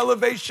 Hear me,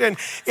 Elevation.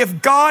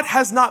 If God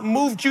has not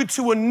moved you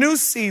to a new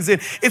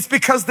season, it's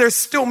because there's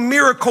still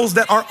miracles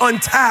that are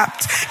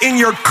untapped in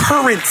your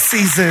current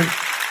season.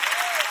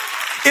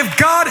 If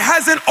God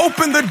hasn't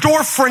opened the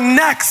door for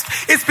next,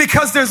 it's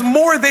because there's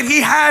more that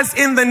he has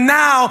in the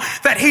now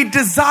that he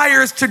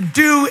desires to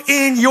do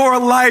in your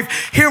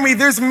life. Hear me,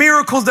 there's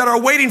miracles that are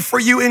waiting for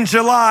you in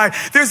July.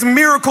 There's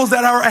miracles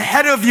that are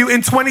ahead of you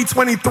in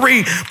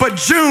 2023, but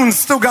June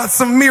still got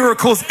some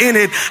miracles in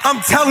it.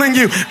 I'm telling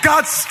you,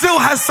 God still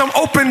has some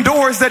open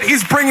doors that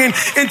he's bringing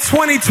in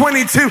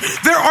 2022.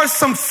 There are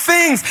some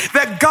things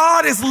that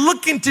God is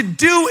looking to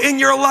do in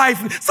your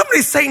life.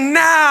 Somebody say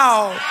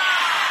now.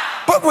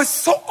 But we're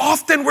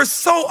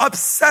so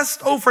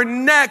obsessed over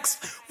next,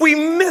 we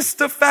miss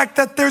the fact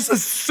that there's a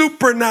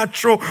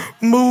supernatural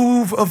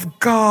move of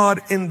God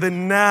in the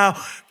now.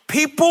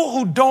 People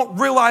who don't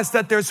realize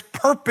that there's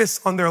purpose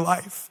on their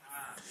life,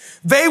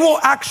 they will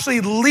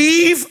actually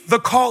leave the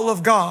call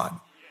of God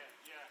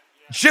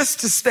just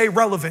to stay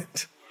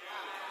relevant.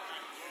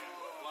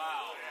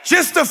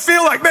 Just to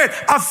feel like, man,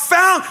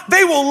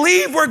 they will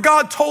leave where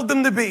God told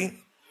them to be.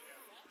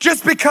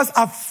 Just because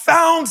I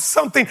found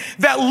something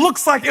that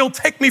looks like it'll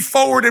take me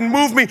forward and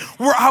move me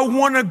where I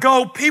want to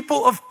go.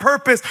 People of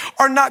purpose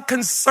are not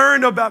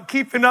concerned about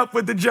keeping up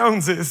with the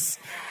Joneses,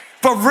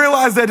 but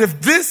realize that if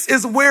this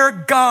is where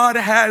God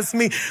has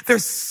me,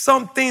 there's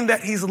something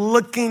that he's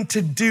looking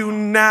to do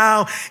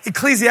now.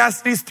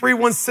 Ecclesiastes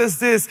 3:1 says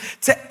this,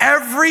 to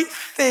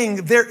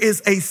everything there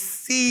is a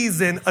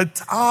season, a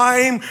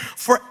time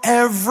for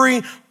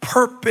every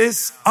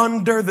purpose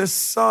under the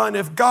sun.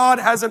 If God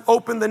hasn't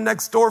opened the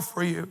next door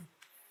for you,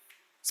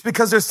 it's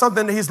because there's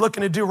something that he's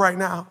looking to do right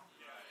now.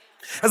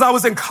 As I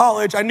was in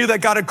college, I knew that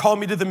God had called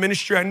me to the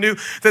ministry. I knew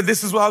that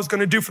this is what I was going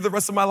to do for the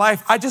rest of my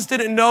life. I just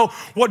didn't know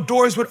what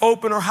doors would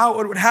open or how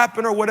it would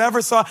happen or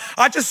whatever. So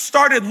I just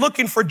started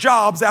looking for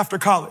jobs after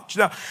college.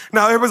 Now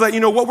everybody's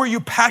like, what were you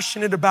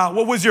passionate about?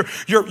 What was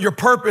your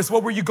purpose?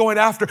 What were you going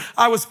after?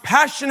 I was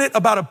passionate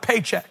about a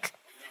paycheck.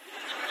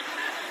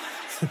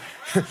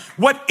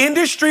 What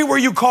industry were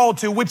you called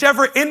to?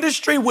 Whichever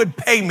industry would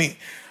pay me.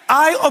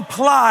 I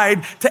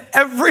applied to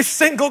every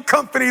single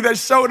company that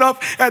showed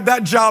up at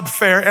that job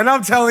fair. And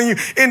I'm telling you,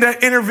 in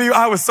that interview,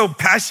 I was so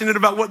passionate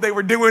about what they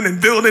were doing and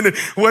building and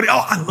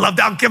I loved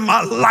it. I'll give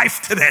my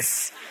life to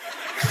this.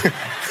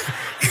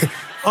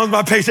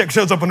 My paycheck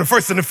shows up on the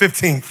 1st and the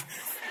 15th.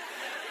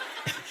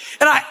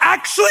 And I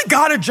actually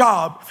got a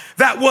job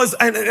that was,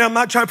 and I'm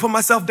not trying to put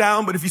myself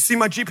down, but if you see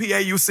my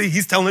GPA, you'll see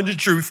he's telling the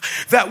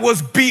truth, that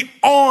was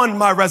beyond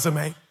my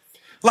resume.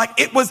 Like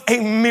it was a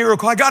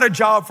miracle. I got a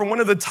job from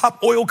one of the top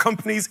oil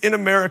companies in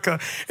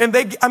America. And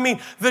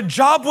the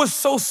job was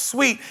so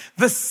sweet.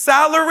 The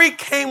salary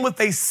came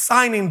with a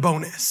signing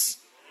bonus.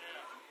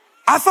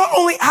 I thought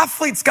only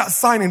athletes got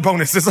signing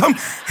bonuses. I'm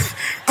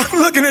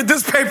looking at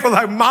this paper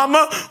like,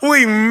 mama,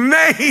 we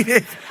made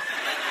it.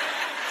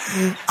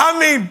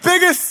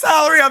 Biggest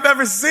salary I've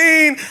ever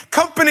seen,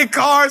 company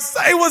cars.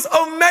 It was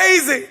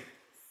amazing.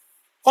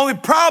 Only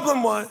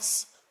problem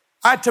was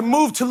I had to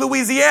move to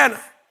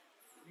Louisiana.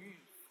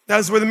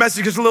 That's where the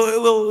message gets a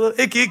little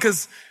icky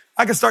because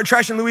I can start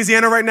trashing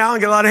Louisiana right now and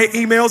get a lot of hate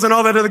emails and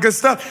all that other good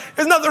stuff.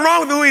 There's nothing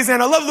wrong with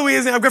Louisiana. I love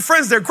Louisiana. I've got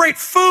friends there. Great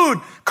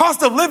food.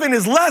 Cost of living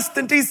is less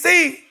than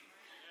DC.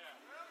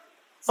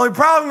 Only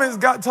problem is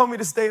God told me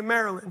to stay in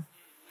Maryland.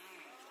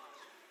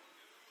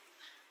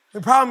 The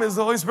problem is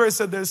the Holy Spirit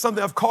said there's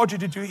something I've called you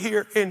to do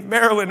here in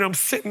Maryland. And I'm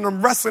sitting,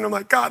 I'm wrestling. I'm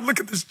like, God,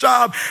 look at this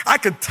job. I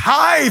could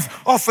tithe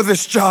off of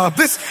this job.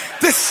 This,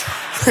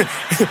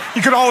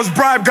 you could always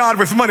bribe God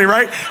with money,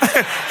 right?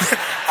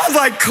 I was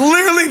like,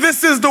 clearly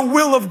this is the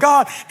will of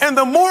God. And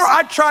the more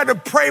I tried to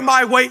pray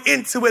my way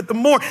into it, the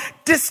more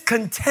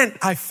discontent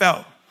I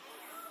felt.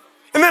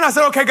 And then I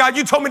said, okay, God,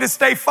 you told me to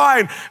stay,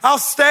 fine. I'll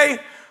stay.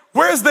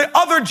 Where's the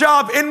other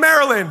job in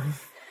Maryland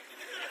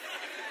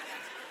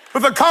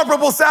with a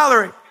comparable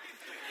salary?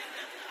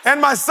 And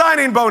my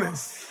signing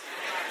bonus.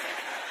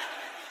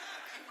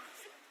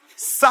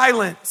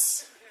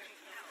 Silence.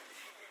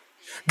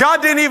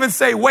 God didn't even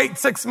say, wait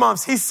 6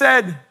 months. He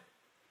said,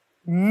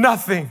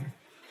 nothing.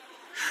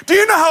 Do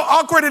you know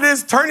how awkward it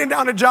is turning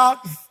down a job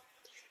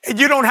and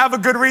you don't have a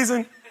good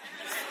reason?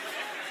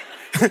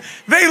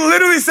 They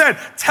literally said,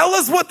 tell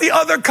us what the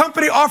other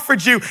company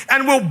offered you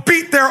and we'll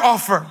beat their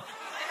offer.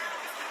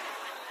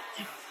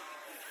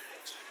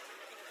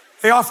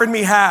 They offered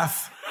me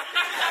half.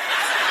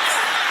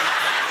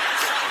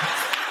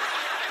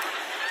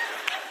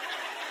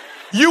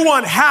 You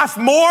want half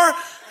more?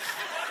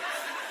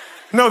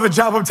 No, the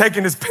job I'm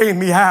taking is paying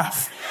me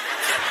half.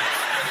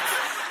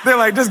 They're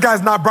like, this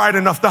guy's not bright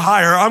enough to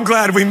hire. I'm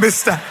glad we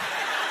missed that.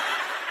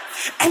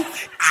 And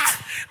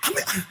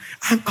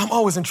I'm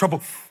always in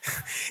trouble.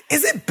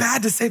 Is it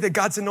bad to say that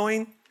God's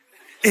annoying?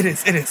 It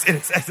is.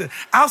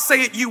 I'll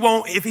say it, you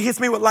won't. If he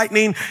hits me with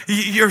lightning,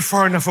 you're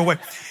far enough away.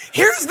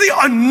 Here's the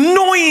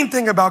annoying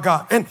thing about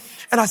God. And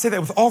I say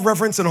that with all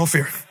reverence and all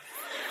fear.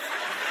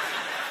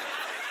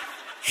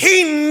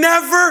 He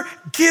never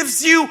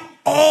gives you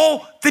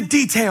all the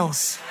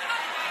details.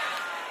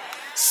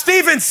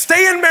 Stephen,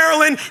 stay in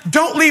Maryland.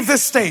 Don't leave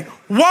this state.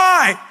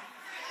 Why?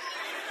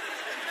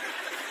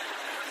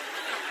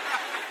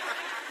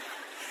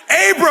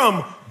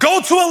 Abram,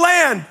 go to a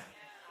land.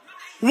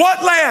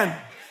 What land?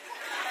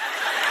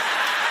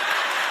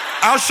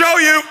 I'll show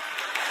you.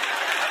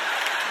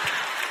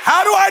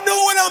 How do I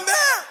know when I'm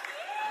there?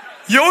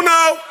 You'll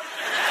know.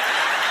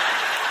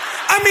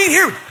 I mean,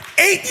 here,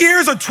 8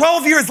 years or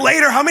 12 years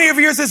later, how many of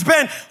years it's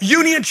been?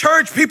 Union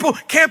Church, people,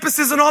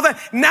 campuses and all that.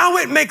 Now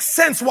it makes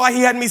sense why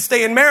he had me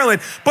stay in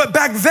Maryland. But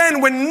back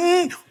then,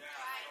 when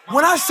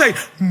I say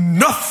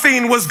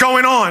nothing was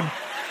going on,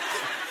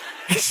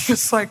 it's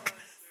just like,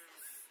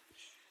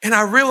 and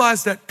I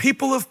realized that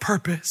people of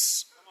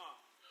purpose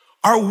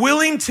are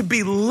willing to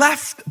be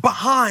left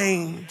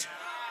behind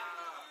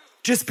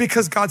just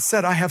because God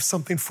said, I have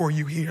something for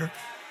you here.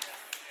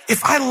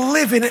 If I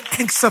live in it,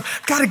 angst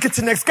of, gotta get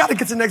to next,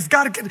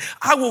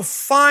 I will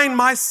find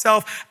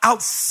myself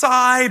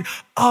outside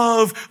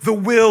of the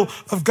will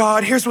of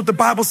God. Here's what the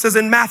Bible says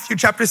in Matthew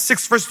chapter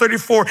 6, verse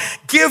 34.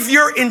 Give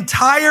your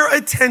entire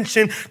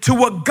attention to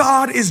what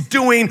God is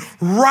doing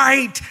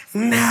right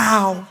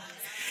now.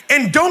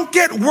 And don't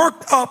get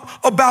worked up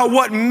about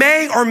what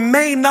may or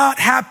may not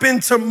happen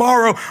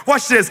tomorrow.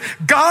 Watch this.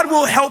 God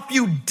will help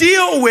you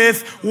deal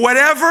with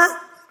whatever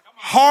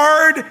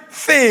hard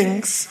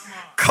things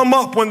come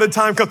up when the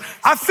time comes.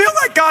 I feel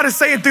like God is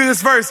saying through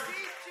this verse,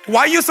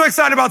 why are you so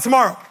excited about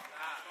tomorrow?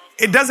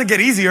 It doesn't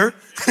get easier.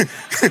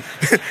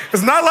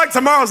 It's not like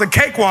tomorrow's a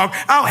cakewalk.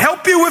 I'll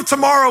help you with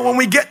tomorrow when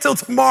we get till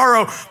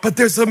tomorrow. But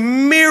there's a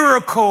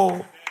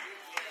miracle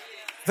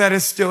that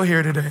is still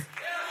here today.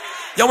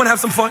 Y'all want to have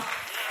some fun?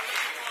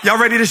 Y'all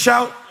ready to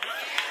shout?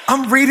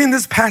 I'm reading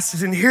this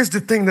passage, and here's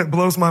the thing that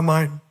blows my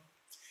mind.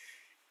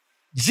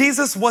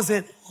 Jesus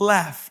wasn't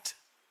left.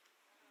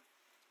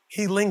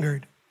 He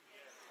lingered.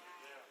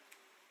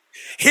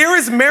 Here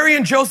is Mary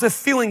and Joseph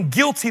feeling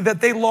guilty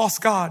that they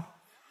lost God.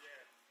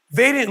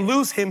 They didn't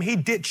lose him. He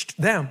ditched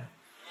them.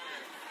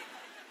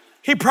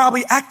 He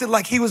probably acted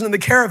like he was in the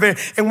caravan,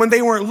 and when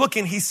they weren't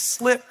looking, he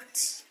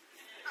slipped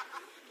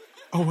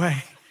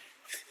away.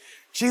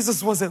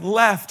 Jesus wasn't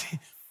left. He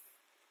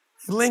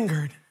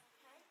lingered.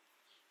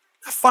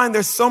 I find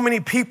there's so many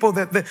people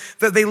that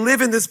they live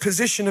in this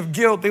position of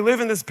guilt. They live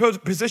in this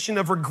position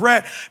of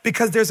regret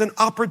because there's an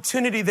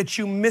opportunity that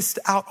you missed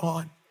out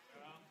on.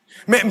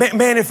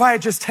 Man, if I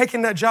had just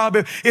taken that job,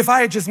 if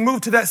I had just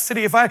moved to that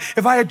city, if I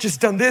had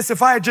just done this,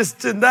 if I had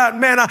just done that,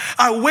 man,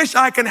 I wish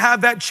I could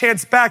have that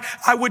chance back.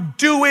 I would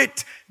do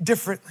it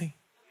differently.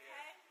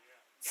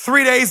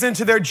 3 days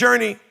into their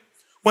journey,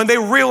 when they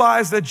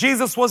realized that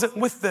Jesus wasn't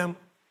with them,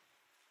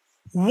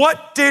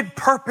 what did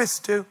purpose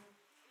do?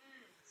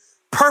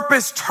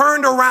 Purpose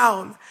turned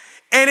around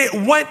and it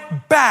went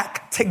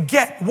back to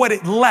get what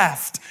it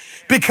left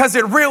because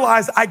it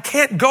realized I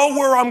can't go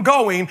where I'm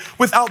going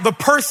without the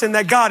person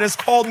that God has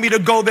called me to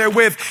go there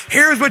with.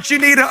 Here's what you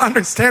need to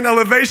understand,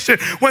 Elevation.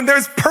 When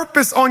there's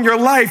purpose on your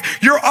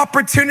life, your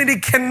opportunity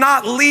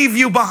cannot leave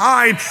you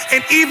behind.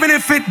 And even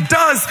if it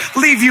does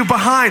leave you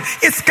behind,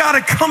 it's got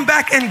to come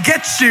back and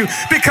get you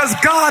because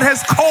God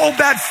has called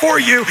that for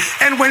you.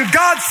 And when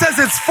God says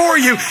it's for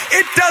you,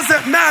 it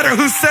doesn't matter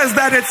who says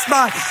that it's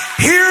not.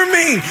 Hear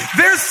me.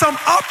 There's some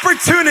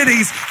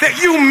opportunities that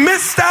you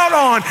missed out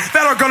on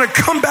that are going to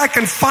come back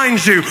and find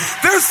you.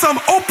 There's some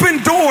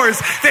open doors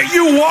that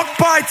you walked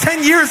by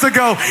 10 years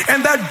ago,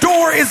 and that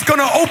door is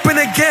going to open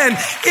again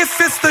if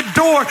it's the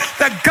door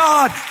that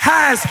God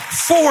has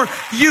for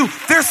you.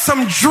 There's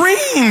some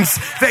dreams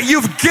that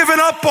you've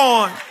given up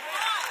on.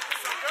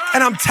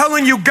 And I'm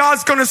telling you,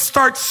 God's going to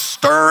start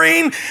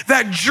stirring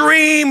that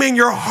dream in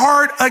your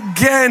heart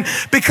again,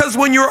 because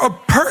when you're a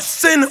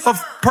person of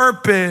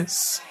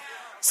purpose,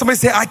 somebody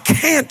say, I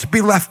can't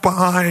be left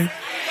behind.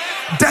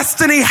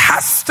 Destiny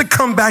has to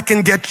come back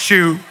and get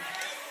you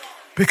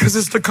because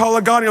it's the call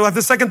of God in your life.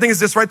 The second thing is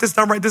this, write this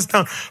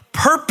down.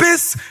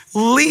 Purpose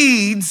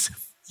leads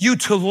you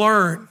to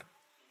learn.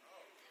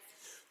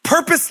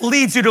 Purpose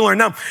leads you to learn.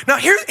 Now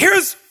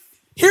here's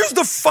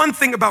the fun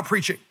thing about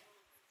preaching.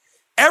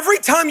 Every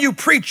time you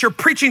preach, you're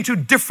preaching to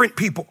different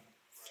people.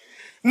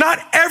 Not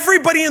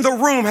everybody in the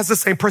room has the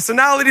same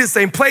personality, the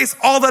same place,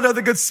 all that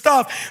other good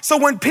stuff. So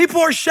when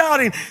people are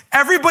shouting,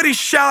 everybody's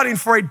shouting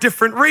for a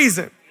different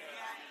reason.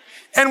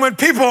 And when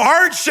people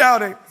aren't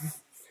shouting,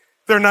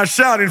 they're not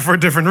shouting for a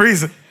different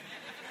reason.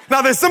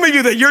 Now, there's some of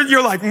you that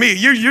you're like me.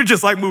 You're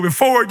just like moving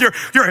forward.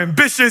 You're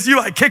ambitious. You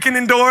like kicking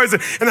in doors.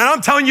 And then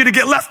I'm telling you to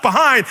get left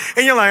behind.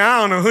 And you're like, I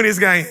don't know who this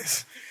guy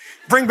is.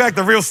 Bring back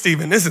the real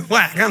Stephen. This is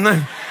whack. I'm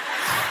not.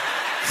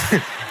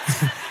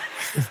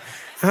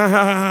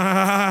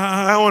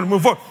 I want to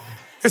move forward.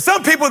 There's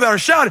some people that are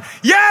shouting,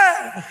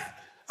 yeah,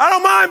 I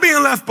don't mind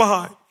being left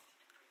behind.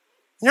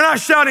 You're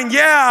not shouting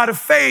yeah out of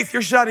faith.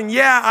 You're shouting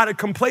yeah out of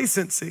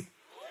complacency.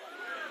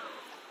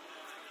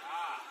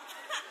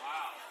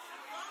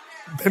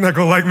 They're not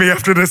going to like me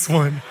after this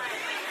one.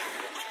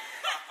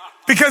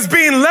 Because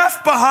being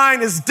left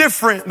behind is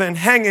different than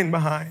hanging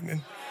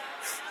behind.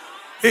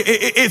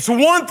 It's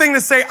one thing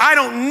to say, I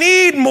don't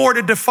need more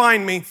to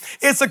define me.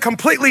 It's a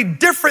completely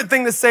different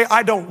thing to say,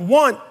 I don't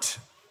want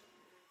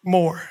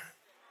more.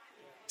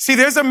 See,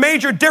 there's a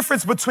major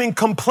difference between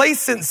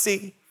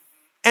complacency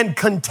and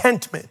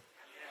contentment.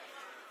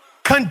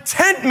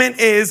 Contentment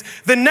is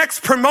the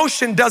next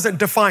promotion doesn't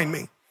define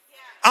me.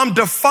 I'm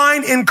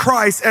defined in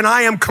Christ and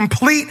I am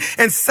complete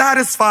and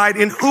satisfied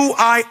in who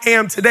I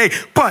am today.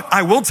 But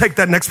I will take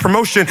that next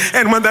promotion,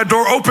 and when that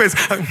door opens,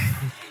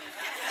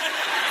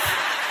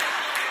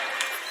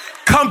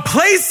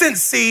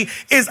 complacency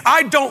is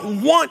I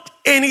don't want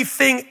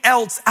anything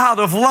else out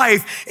of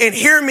life. And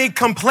hear me,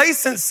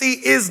 complacency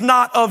is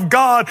not of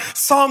God.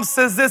 Psalm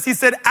says this, he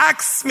said,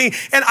 ask me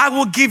and I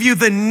will give you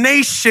the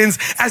nations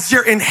as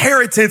your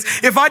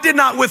inheritance. If I did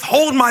not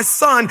withhold my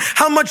son,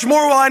 how much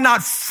more will I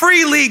not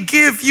freely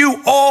give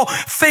you all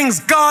things?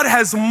 God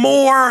has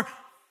more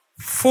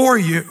for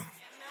you.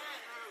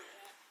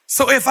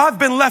 So if I've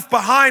been left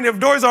behind, if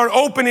doors aren't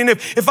opening,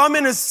 if I'm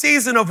in a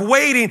season of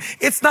waiting,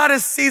 it's not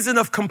a season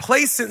of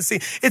complacency.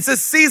 It's a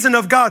season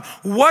of God.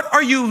 What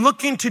are you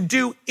looking to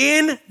do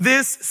in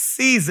this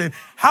season?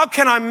 How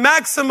can I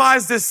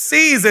maximize this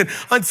season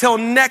until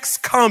next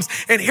comes?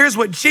 And here's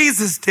what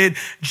Jesus did.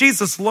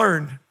 Jesus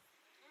learned.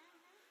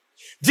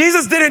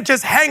 Jesus didn't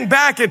just hang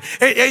back and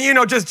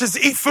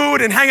just eat food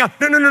and hang out.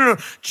 No.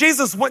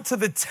 Jesus went to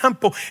the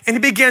temple and he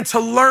began to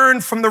learn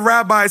from the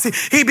rabbis.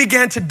 He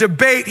began to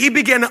debate. He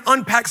began to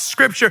unpack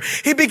scripture.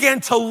 He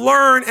began to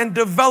learn and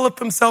develop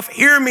himself.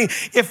 Hear me.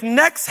 If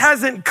next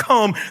hasn't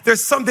come,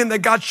 there's something that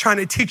God's trying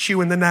to teach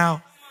you in the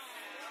now.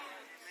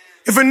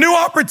 If a new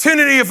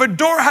opportunity, if a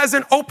door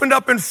hasn't opened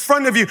up in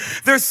front of you,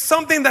 there's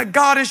something that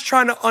God is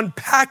trying to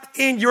unpack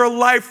in your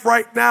life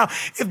right now.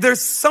 If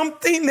there's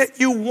something that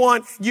you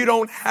want, you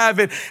don't have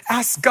it,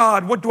 ask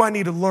God, what do I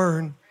need to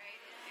learn?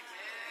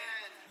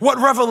 What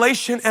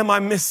revelation am I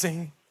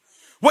missing?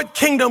 What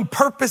kingdom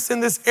purpose in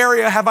this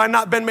area have I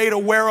not been made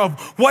aware of?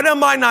 What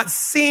am I not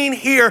seeing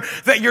here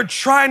that you're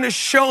trying to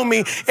show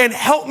me, and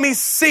help me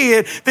see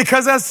it,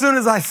 because as soon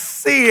as I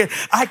see it,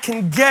 I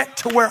can get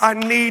to where I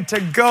need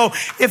to go.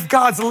 If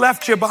God's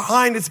left you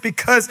behind, it's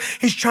because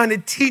he's trying to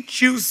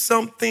teach you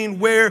something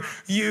where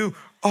you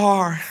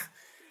are.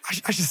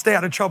 I should stay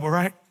out of trouble,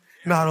 right?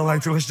 No, I don't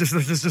like to. Let's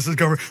just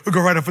go. We'll go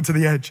right up into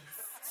the edge.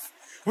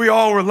 We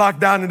all were locked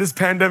down in this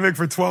pandemic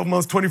for 12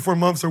 months, 24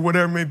 months, or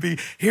whatever it may be.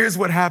 Here's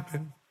what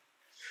happened.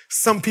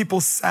 Some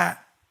people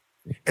sat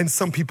and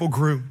some people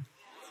grew.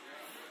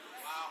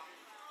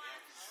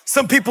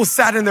 Some people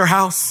sat in their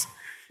house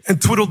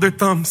and twiddled their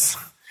thumbs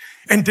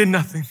and did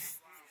nothing.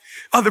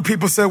 Other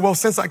people said, well,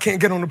 since I can't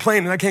get on the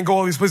plane and I can't go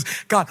all these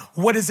places, God,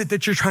 what is it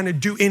that you're trying to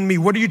do in me?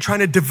 What are you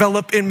trying to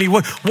develop in me?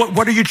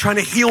 What are you trying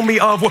to heal me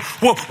of?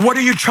 What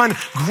are you trying to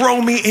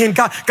grow me in?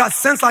 God,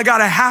 since I got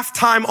a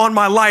halftime on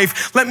my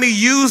life, let me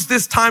use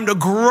this time to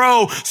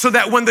grow so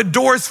that when the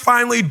doors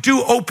finally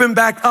do open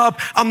back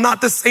up, I'm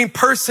not the same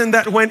person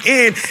that went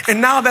in.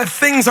 And now that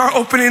things are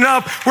opening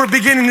up, we're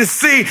beginning to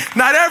see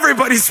not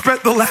everybody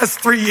spent the last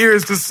 3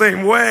 years the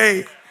same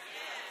way.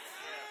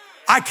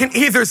 I can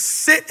either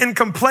sit and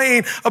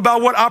complain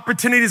about what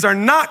opportunities are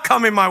not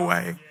coming my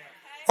way,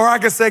 or I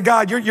can say,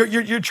 God,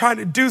 you're trying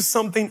to do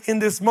something in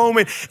this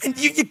moment. And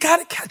you got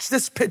to catch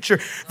this picture.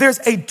 There's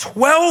a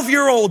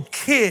 12-year-old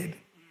kid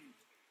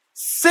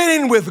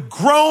sitting with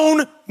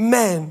grown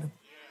men.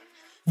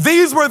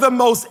 These were the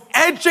most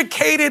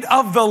educated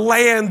of the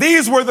land.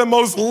 These were the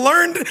most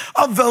learned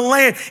of the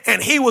land.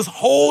 And he was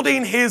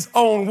holding his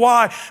own.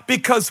 Why?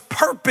 Because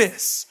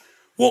purpose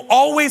will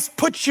always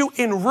put you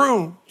in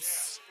rooms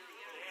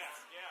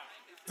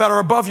that are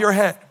above your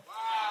head.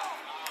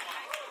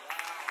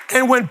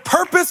 And when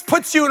purpose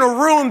puts you in a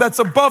room that's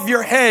above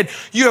your head,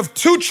 you have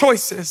two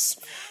choices.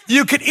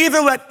 You could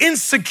either let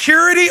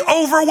insecurity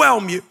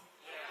overwhelm you,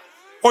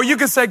 or you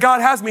can say,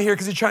 God has me here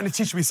because he's trying to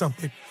teach me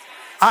something.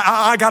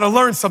 I got to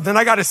learn something.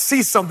 I got to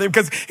see something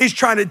because he's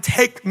trying to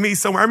take me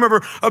somewhere. I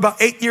remember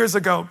about 8 years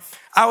ago,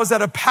 I was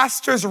at a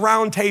pastor's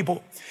round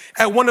table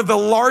at one of the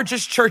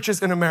largest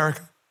churches in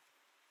America.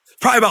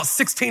 Probably about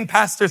 16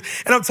 pastors.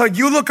 And I'm telling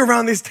you, you look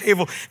around this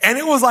table and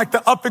it was like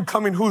the up and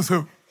coming who's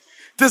who.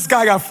 This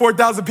guy got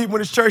 4,000 people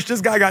in his church.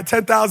 This guy got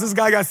 10,000. This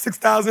guy got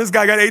 6,000. This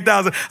guy got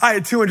 8,000. I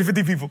had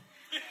 250 people.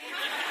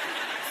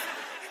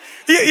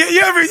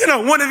 You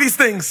ever, one of these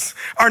things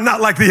are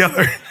not like the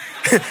other.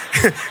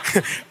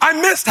 I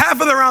missed half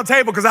of the round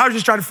table because I was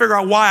just trying to figure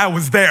out why I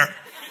was there.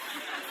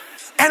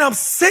 And I'm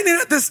sitting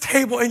at this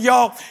table and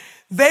y'all,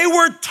 they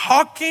were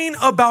talking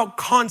about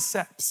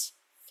concepts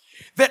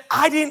that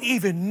I didn't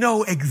even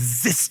know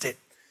existed.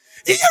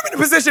 You ever in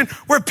a position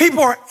where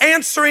people are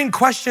answering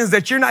questions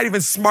that you're not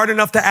even smart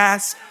enough to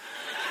ask?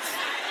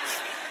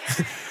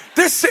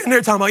 They're sitting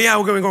there talking about, yeah,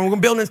 we're going to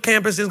build this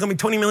campus. It's going to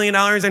be $20 million.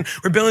 And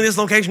we're building this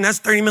location. That's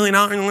 $30 million.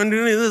 And we're going to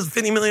do this is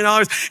 $50 million.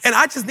 And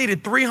I just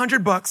needed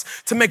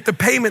 $300 to make the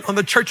payment on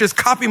the church's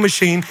copy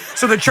machine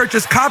so the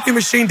church's copy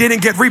machine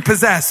didn't get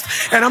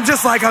repossessed. And I'm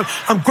just like,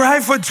 I'm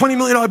grabbing for a $20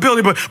 million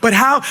building, but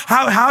how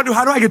do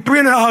I get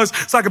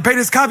 $300 so I can pay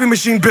this copy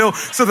machine bill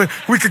so that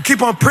we could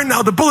keep on printing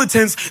out the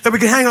bulletins that we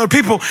can hang on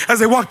people as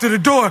they walk through the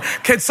door?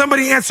 Can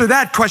somebody answer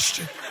that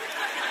question?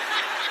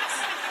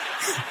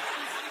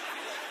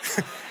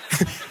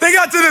 They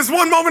got to this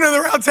one moment in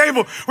the round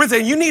table where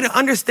they say, you need to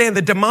understand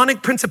the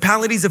demonic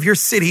principalities of your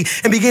city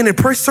and begin to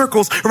push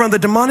circles around the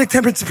demonic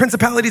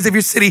principalities of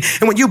your city.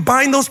 And when you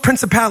bind those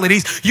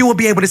principalities, you will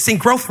be able to see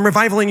growth and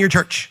revival in your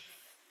church.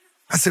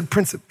 I said,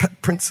 Prince.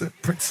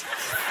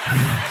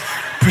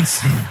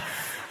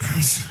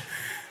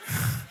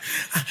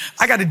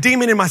 I got a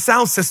demon in my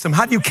sound system.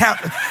 How do you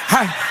cast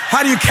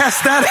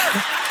that?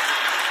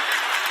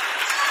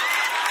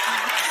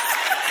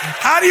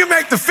 How do you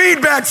make the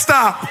feedback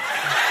stop?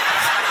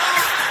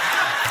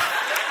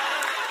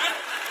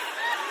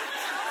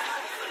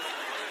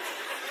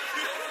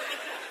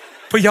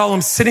 But y'all,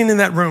 I'm sitting in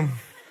that room,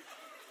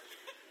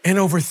 and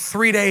over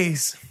 3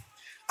 days,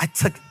 I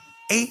took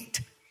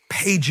 8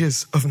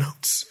 pages of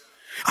notes.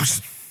 I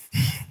was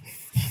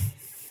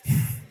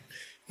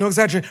no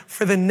exaggeration.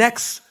 For the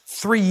next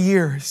 3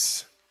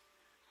 years,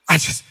 I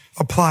just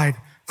applied.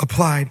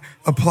 And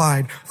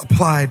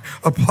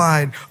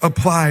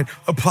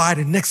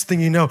next thing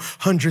you know,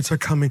 hundreds are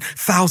coming,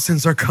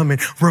 thousands are coming.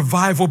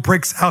 Revival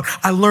breaks out.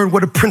 I learned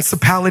what a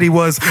principality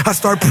was. I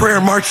start prayer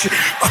marching.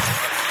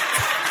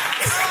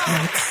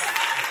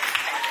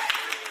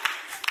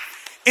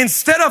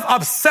 Instead of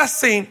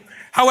obsessing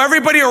how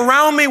everybody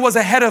around me was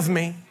ahead of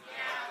me,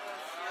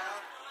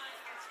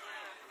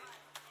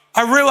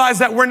 I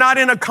realized that we're not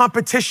in a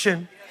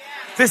competition.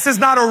 This is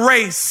not a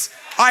race.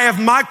 I have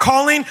my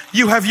calling,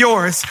 you have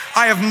yours.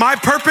 I have my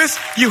purpose,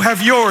 you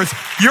have yours.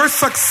 Your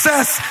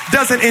success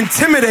doesn't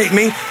intimidate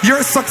me.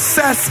 Your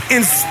success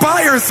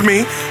inspires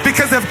me,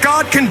 because if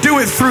God can do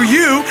it through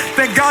you,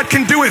 then God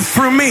can do it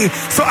through me.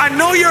 So I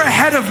know you're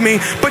ahead of me,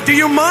 but do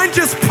you mind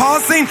just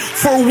pausing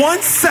for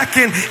 1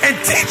 second and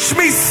teach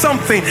me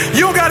something?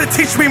 You don't got to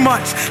teach me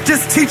much.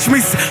 Just teach me.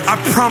 I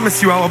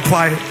promise you I'll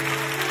apply it.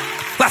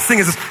 Last thing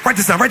is this. Write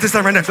this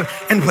down right now.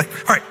 End play.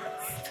 All right.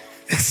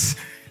 That's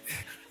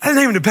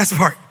not even the best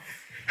part.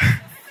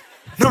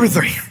 Number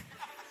 3.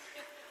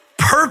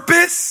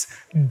 Purpose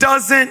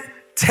doesn't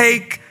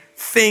take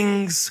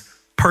things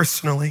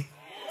personally.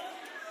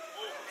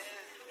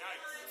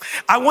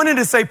 I wanted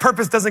to say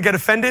purpose doesn't get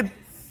offended,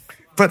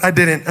 but I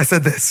didn't. I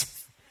said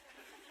this.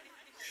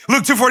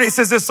 Luke 2:48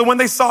 says this. So when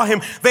they saw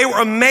him, they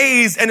were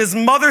amazed, and his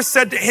mother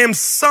said to him,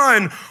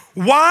 son,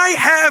 why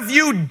have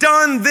you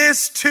done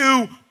this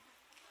to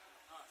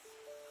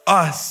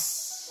us?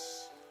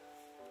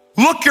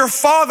 Look, your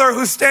father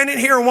who's standing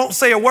here and won't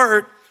say a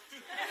word.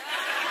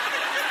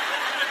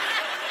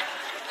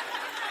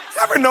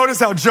 You ever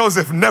notice how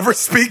Joseph never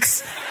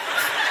speaks?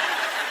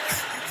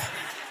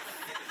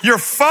 Your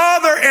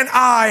father and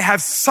I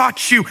have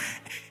sought you.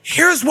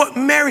 Here's what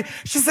Mary,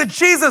 she said,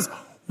 Jesus,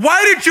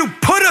 why did you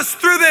put us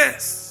through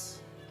this?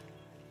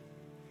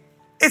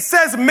 It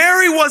says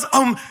Mary was,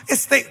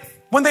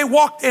 when they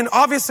walked in,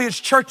 obviously it's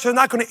church, they're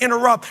not going to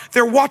interrupt.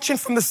 They're watching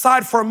from the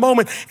side for a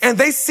moment, and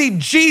they see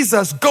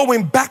Jesus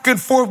going back and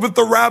forth with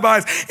the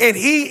rabbis, and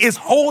he is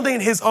holding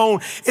his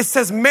own. It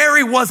says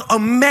Mary was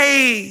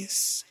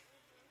amazed.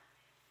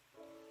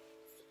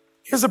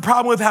 Here's the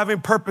problem with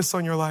having purpose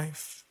on your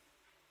life.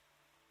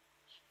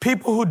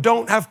 People who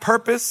don't have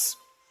purpose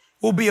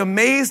will be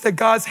amazed at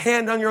God's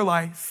hand on your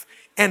life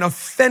and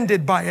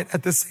offended by it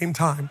at the same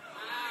time.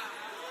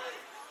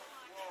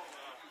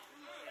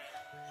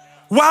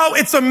 Wow,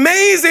 it's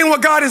amazing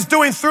what God is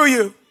doing through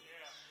you,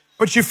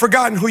 but you've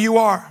forgotten who you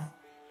are.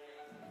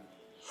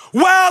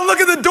 Wow, look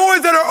at the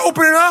doors that are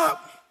opening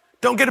up.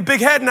 Don't get a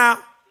big head now.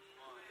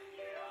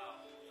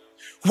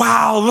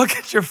 Wow, look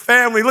at your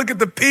family. Look at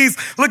the peace.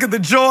 Look at the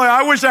joy.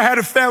 I wish I had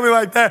a family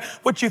like that.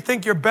 What, you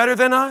think you're better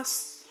than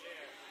us?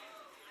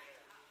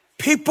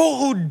 People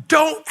who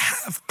don't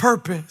have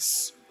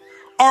purpose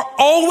are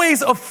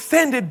always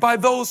offended by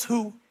those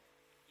who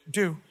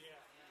do.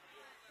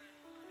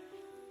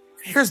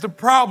 Here's the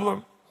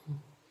problem.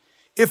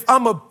 If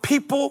I'm a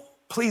people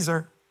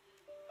pleaser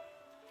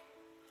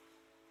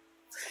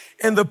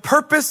and the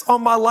purpose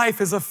on my life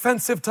is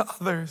offensive to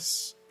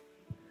others,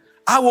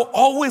 I will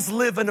always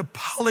live an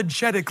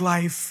apologetic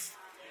life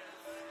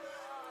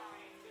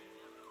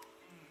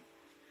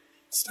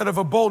instead of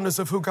a boldness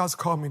of who God's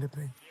called me to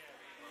be.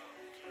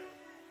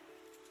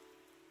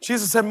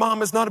 Jesus said,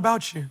 Mom, it's not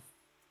about you.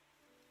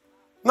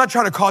 I'm not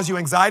trying to cause you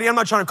anxiety. I'm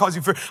not trying to cause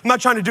you fear. I'm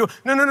not trying to do,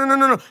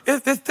 no.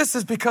 This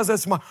is because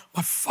it's my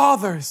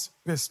Father's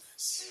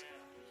business.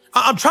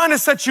 I'm trying to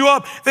set you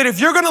up that if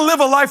you're going to live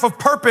a life of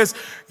purpose,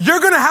 you're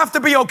going to have to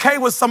be okay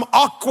with some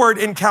awkward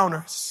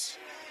encounters.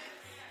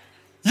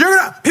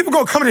 People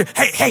going to come in,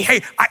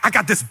 hey, I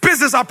got this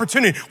business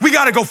opportunity. We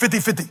got to go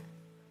 50-50.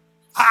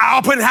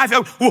 I'll put in half.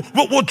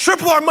 We'll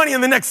triple our money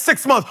in the next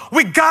 6 months.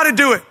 We got to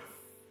do it.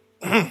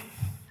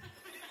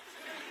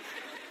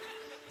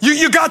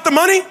 You got the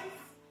money?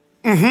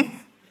 Mm-hmm.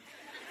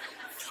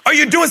 Are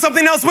you doing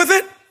something else with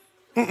it?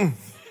 Mm-mm.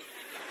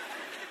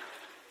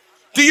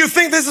 Do you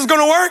think this is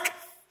going to work?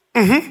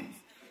 Mm-hmm.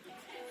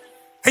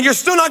 And you're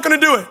still not going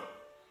to do it?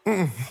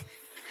 Mm-mm.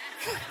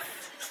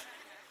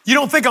 You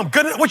don't think I'm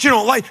good at what you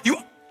don't like?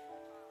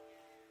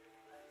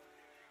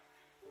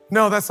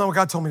 No, that's not what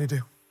God told me to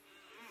do.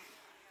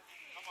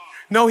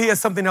 No, he has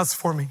something else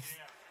for me.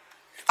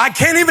 I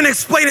can't even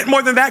explain it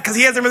more than that because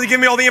he hasn't really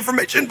given me all the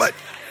information, but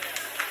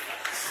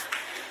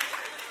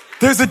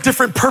there's a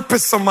different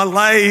purpose on my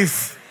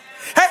life.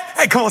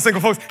 Hey, come on,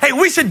 single folks. Hey,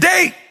 we should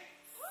date.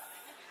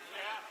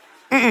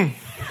 Mm-mm.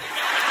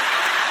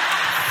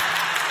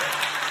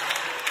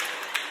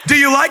 Do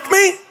you like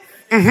me?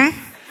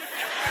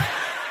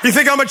 Mm-hmm. You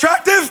think I'm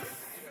attractive?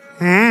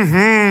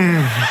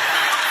 Mm-hmm.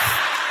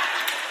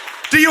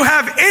 Do you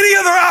have any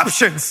other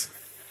options?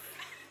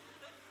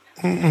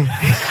 Mm-mm.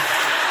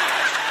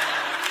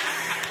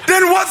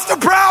 Then what's the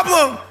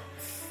problem?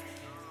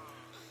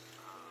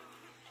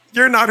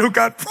 You're not who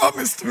God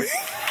promised me.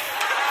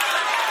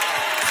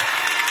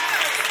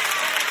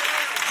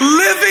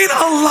 Living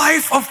a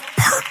life of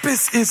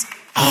purpose is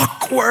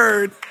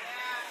awkward.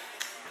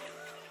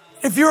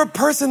 If you're a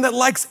person that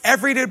likes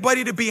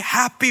everybody to be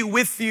happy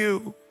with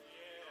you,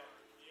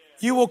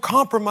 you will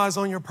compromise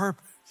on your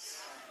purpose.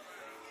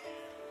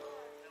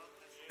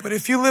 But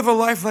if you live a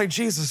life like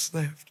Jesus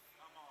lived,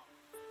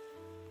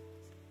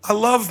 I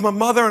love my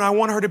mother and I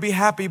want her to be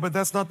happy, but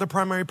that's not the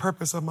primary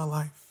purpose of my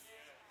life.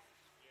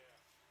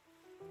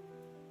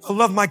 I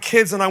love my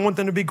kids and I want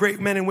them to be great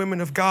men and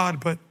women of God,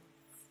 but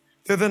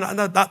they're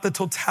not the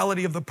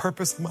totality of the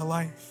purpose of my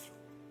life.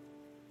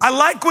 I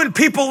like when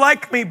people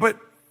like me, but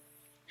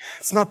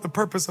it's not the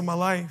purpose of my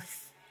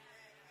life.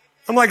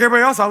 I'm like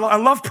everybody else. I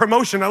love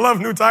promotion. I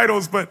love new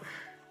titles, but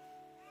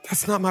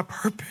that's not my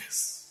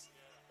purpose.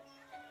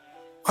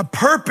 My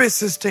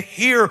purpose is to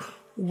hear,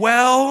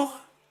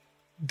 well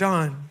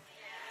done.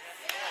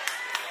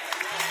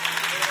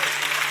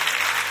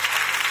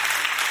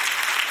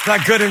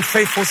 That good and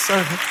faithful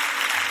servant.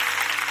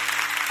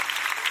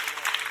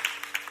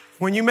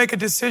 When you make a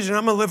decision,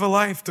 I'm going to live a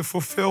life to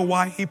fulfill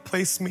why he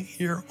placed me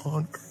here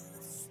on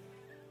earth.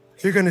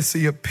 You're going to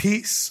see a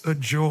peace, a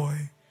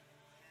joy,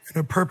 and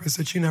a purpose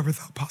that you never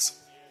thought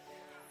possible.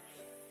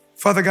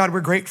 Father God,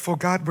 we're grateful.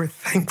 God, we're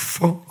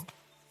thankful.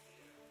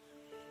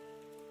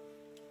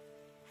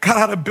 God,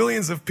 out of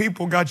billions of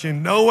people, God, you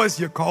know us,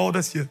 you called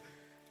us, you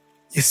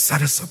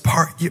set us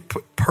apart, you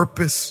put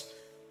purpose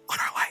on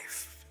our life.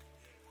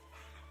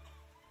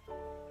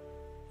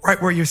 Right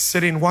where you're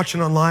sitting,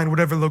 watching online,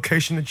 whatever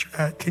location that you're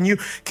at, can you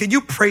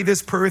pray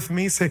this prayer with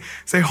me? Say,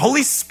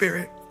 Holy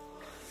Spirit,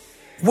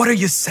 what are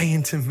you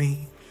saying to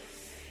me?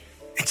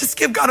 And just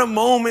give God a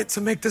moment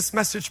to make this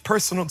message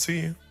personal to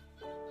you.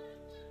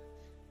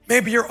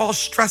 Maybe you're all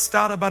stressed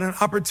out about an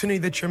opportunity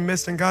that you're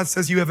missed, and God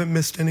says you haven't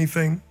missed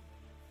anything.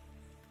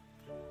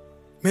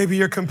 Maybe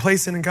you're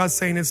complacent and God's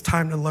saying it's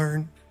time to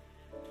learn.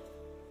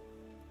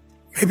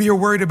 Maybe you're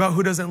worried about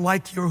who doesn't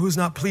like you or who's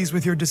not pleased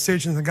with your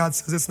decisions, and God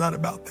says it's not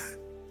about that.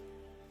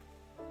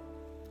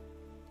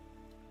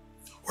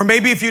 Or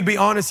maybe if you'd be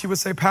honest, you would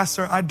say,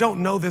 Pastor, I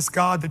don't know this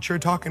God that you're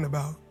talking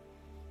about,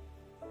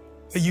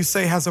 that you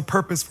say has a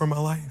purpose for my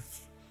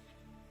life.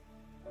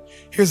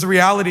 Here's the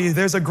reality.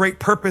 There's a great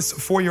purpose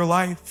for your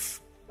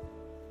life,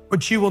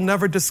 but you will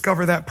never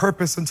discover that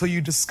purpose until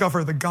you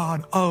discover the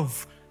God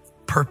of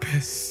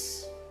purpose.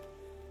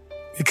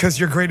 Because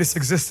your greatest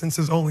existence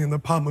is only in the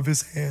palm of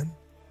his hand.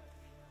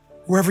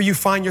 Wherever you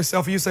find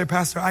yourself, you say,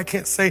 Pastor, I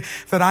can't say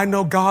that I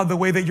know God the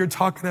way that you're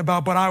talking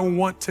about, but I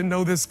want to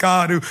know this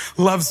God who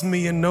loves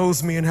me and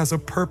knows me and has a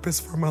purpose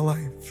for my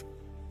life.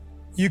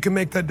 You can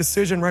make that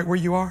decision right where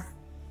you are.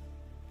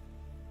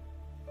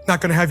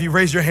 Not going to have you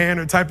raise your hand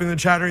or type in the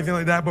chat or anything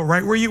like that, but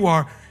right where you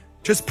are,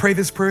 just pray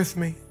this prayer with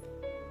me.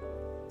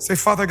 Say,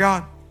 Father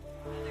God,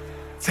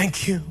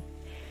 thank you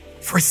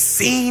for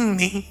seeing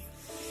me,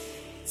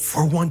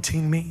 for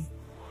wanting me.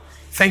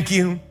 Thank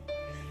you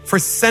for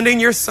sending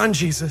your son,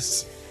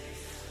 Jesus,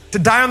 to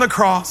die on the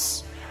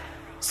cross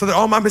so that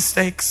all my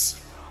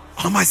mistakes,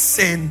 all my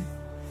sin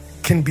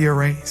can be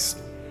erased.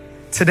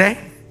 Today,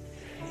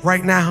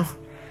 right now,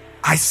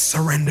 I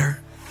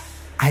surrender.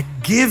 I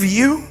give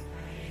you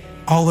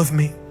all of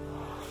me.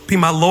 Be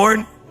my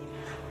Lord,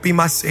 be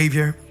my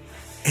Savior,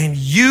 and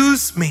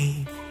use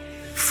me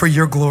for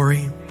your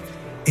glory.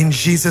 In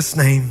Jesus'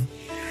 name,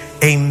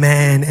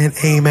 amen and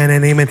amen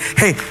and amen.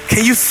 Hey,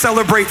 can you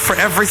celebrate for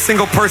every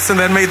single person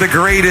that made the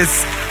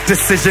greatest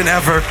decision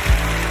ever?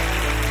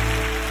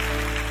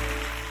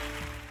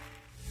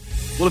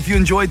 Well, if you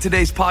enjoyed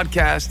today's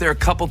podcast, there are a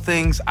couple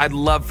things I'd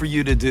love for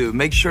you to do.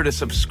 Make sure to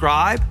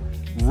subscribe,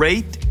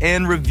 rate,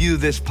 and review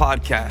this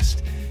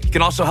podcast. You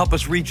can also help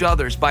us reach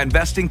others by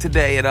investing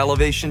today at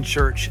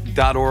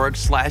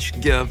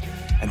elevationchurch.org/give.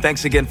 And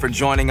thanks again for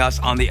joining us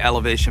on the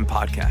Elevation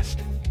Podcast.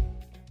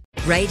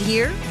 Right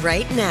here,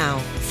 right now.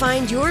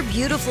 Find your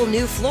beautiful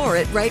new floor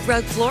at Right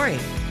Rug Flooring.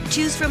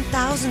 Choose from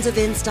thousands of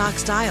in-stock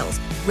styles,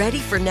 ready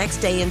for next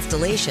day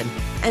installation,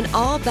 and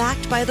all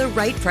backed by the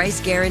right price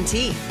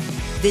guarantee.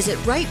 Visit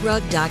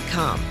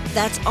rightrug.com.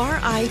 That's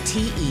RITERUG.com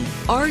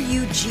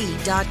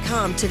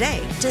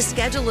today to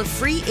schedule a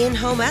free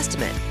in-home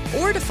estimate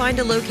or to find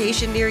a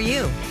location near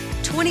you.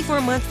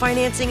 24-month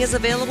financing is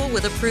available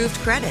with approved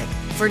credit.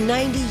 For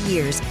 90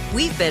 years,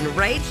 we've been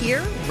right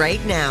here,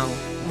 right now.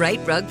 Right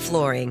Rug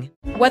Flooring.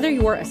 Whether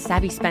you're a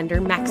savvy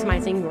spender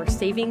maximizing your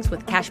savings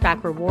with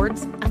cashback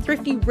rewards, a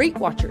thrifty rate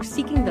watcher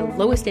seeking the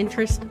lowest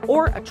interest,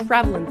 or a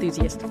travel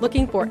enthusiast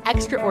looking for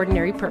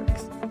extraordinary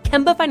perks,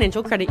 Kemba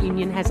Financial Credit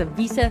Union has a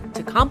visa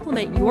to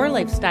complement your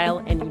lifestyle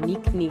and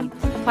unique needs.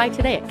 Apply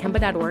today at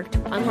Kemba.org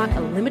to unlock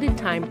a limited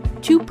time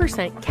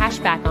 2% cash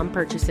back on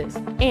purchases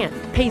and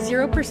pay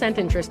 0%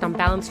 interest on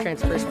balance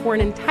transfers for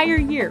an entire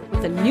year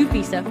with a new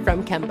visa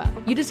from Kemba.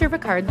 You deserve a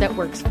card that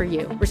works for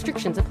you.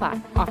 Restrictions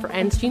apply. Offer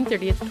ends June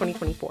 30th,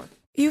 2024.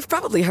 You've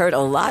probably heard a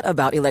lot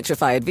about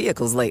electrified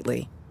vehicles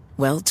lately.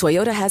 Well,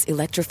 Toyota has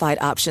electrified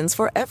options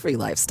for every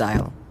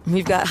lifestyle.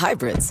 We've got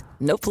hybrids,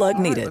 no plug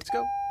needed. Let's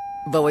go.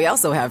 But we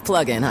also have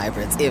plug-in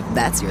hybrids, if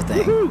that's your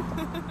thing.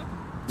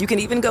 You can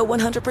even go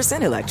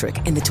 100%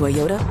 electric in the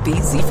Toyota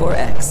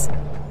bZ4X.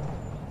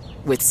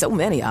 With so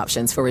many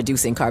options for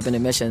reducing carbon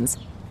emissions,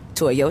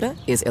 Toyota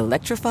is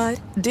electrified,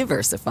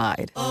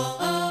 diversified.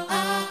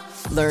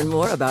 Learn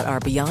more about our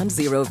Beyond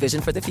Zero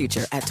vision for the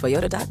future at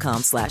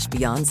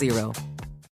toyota.com/beyond zero.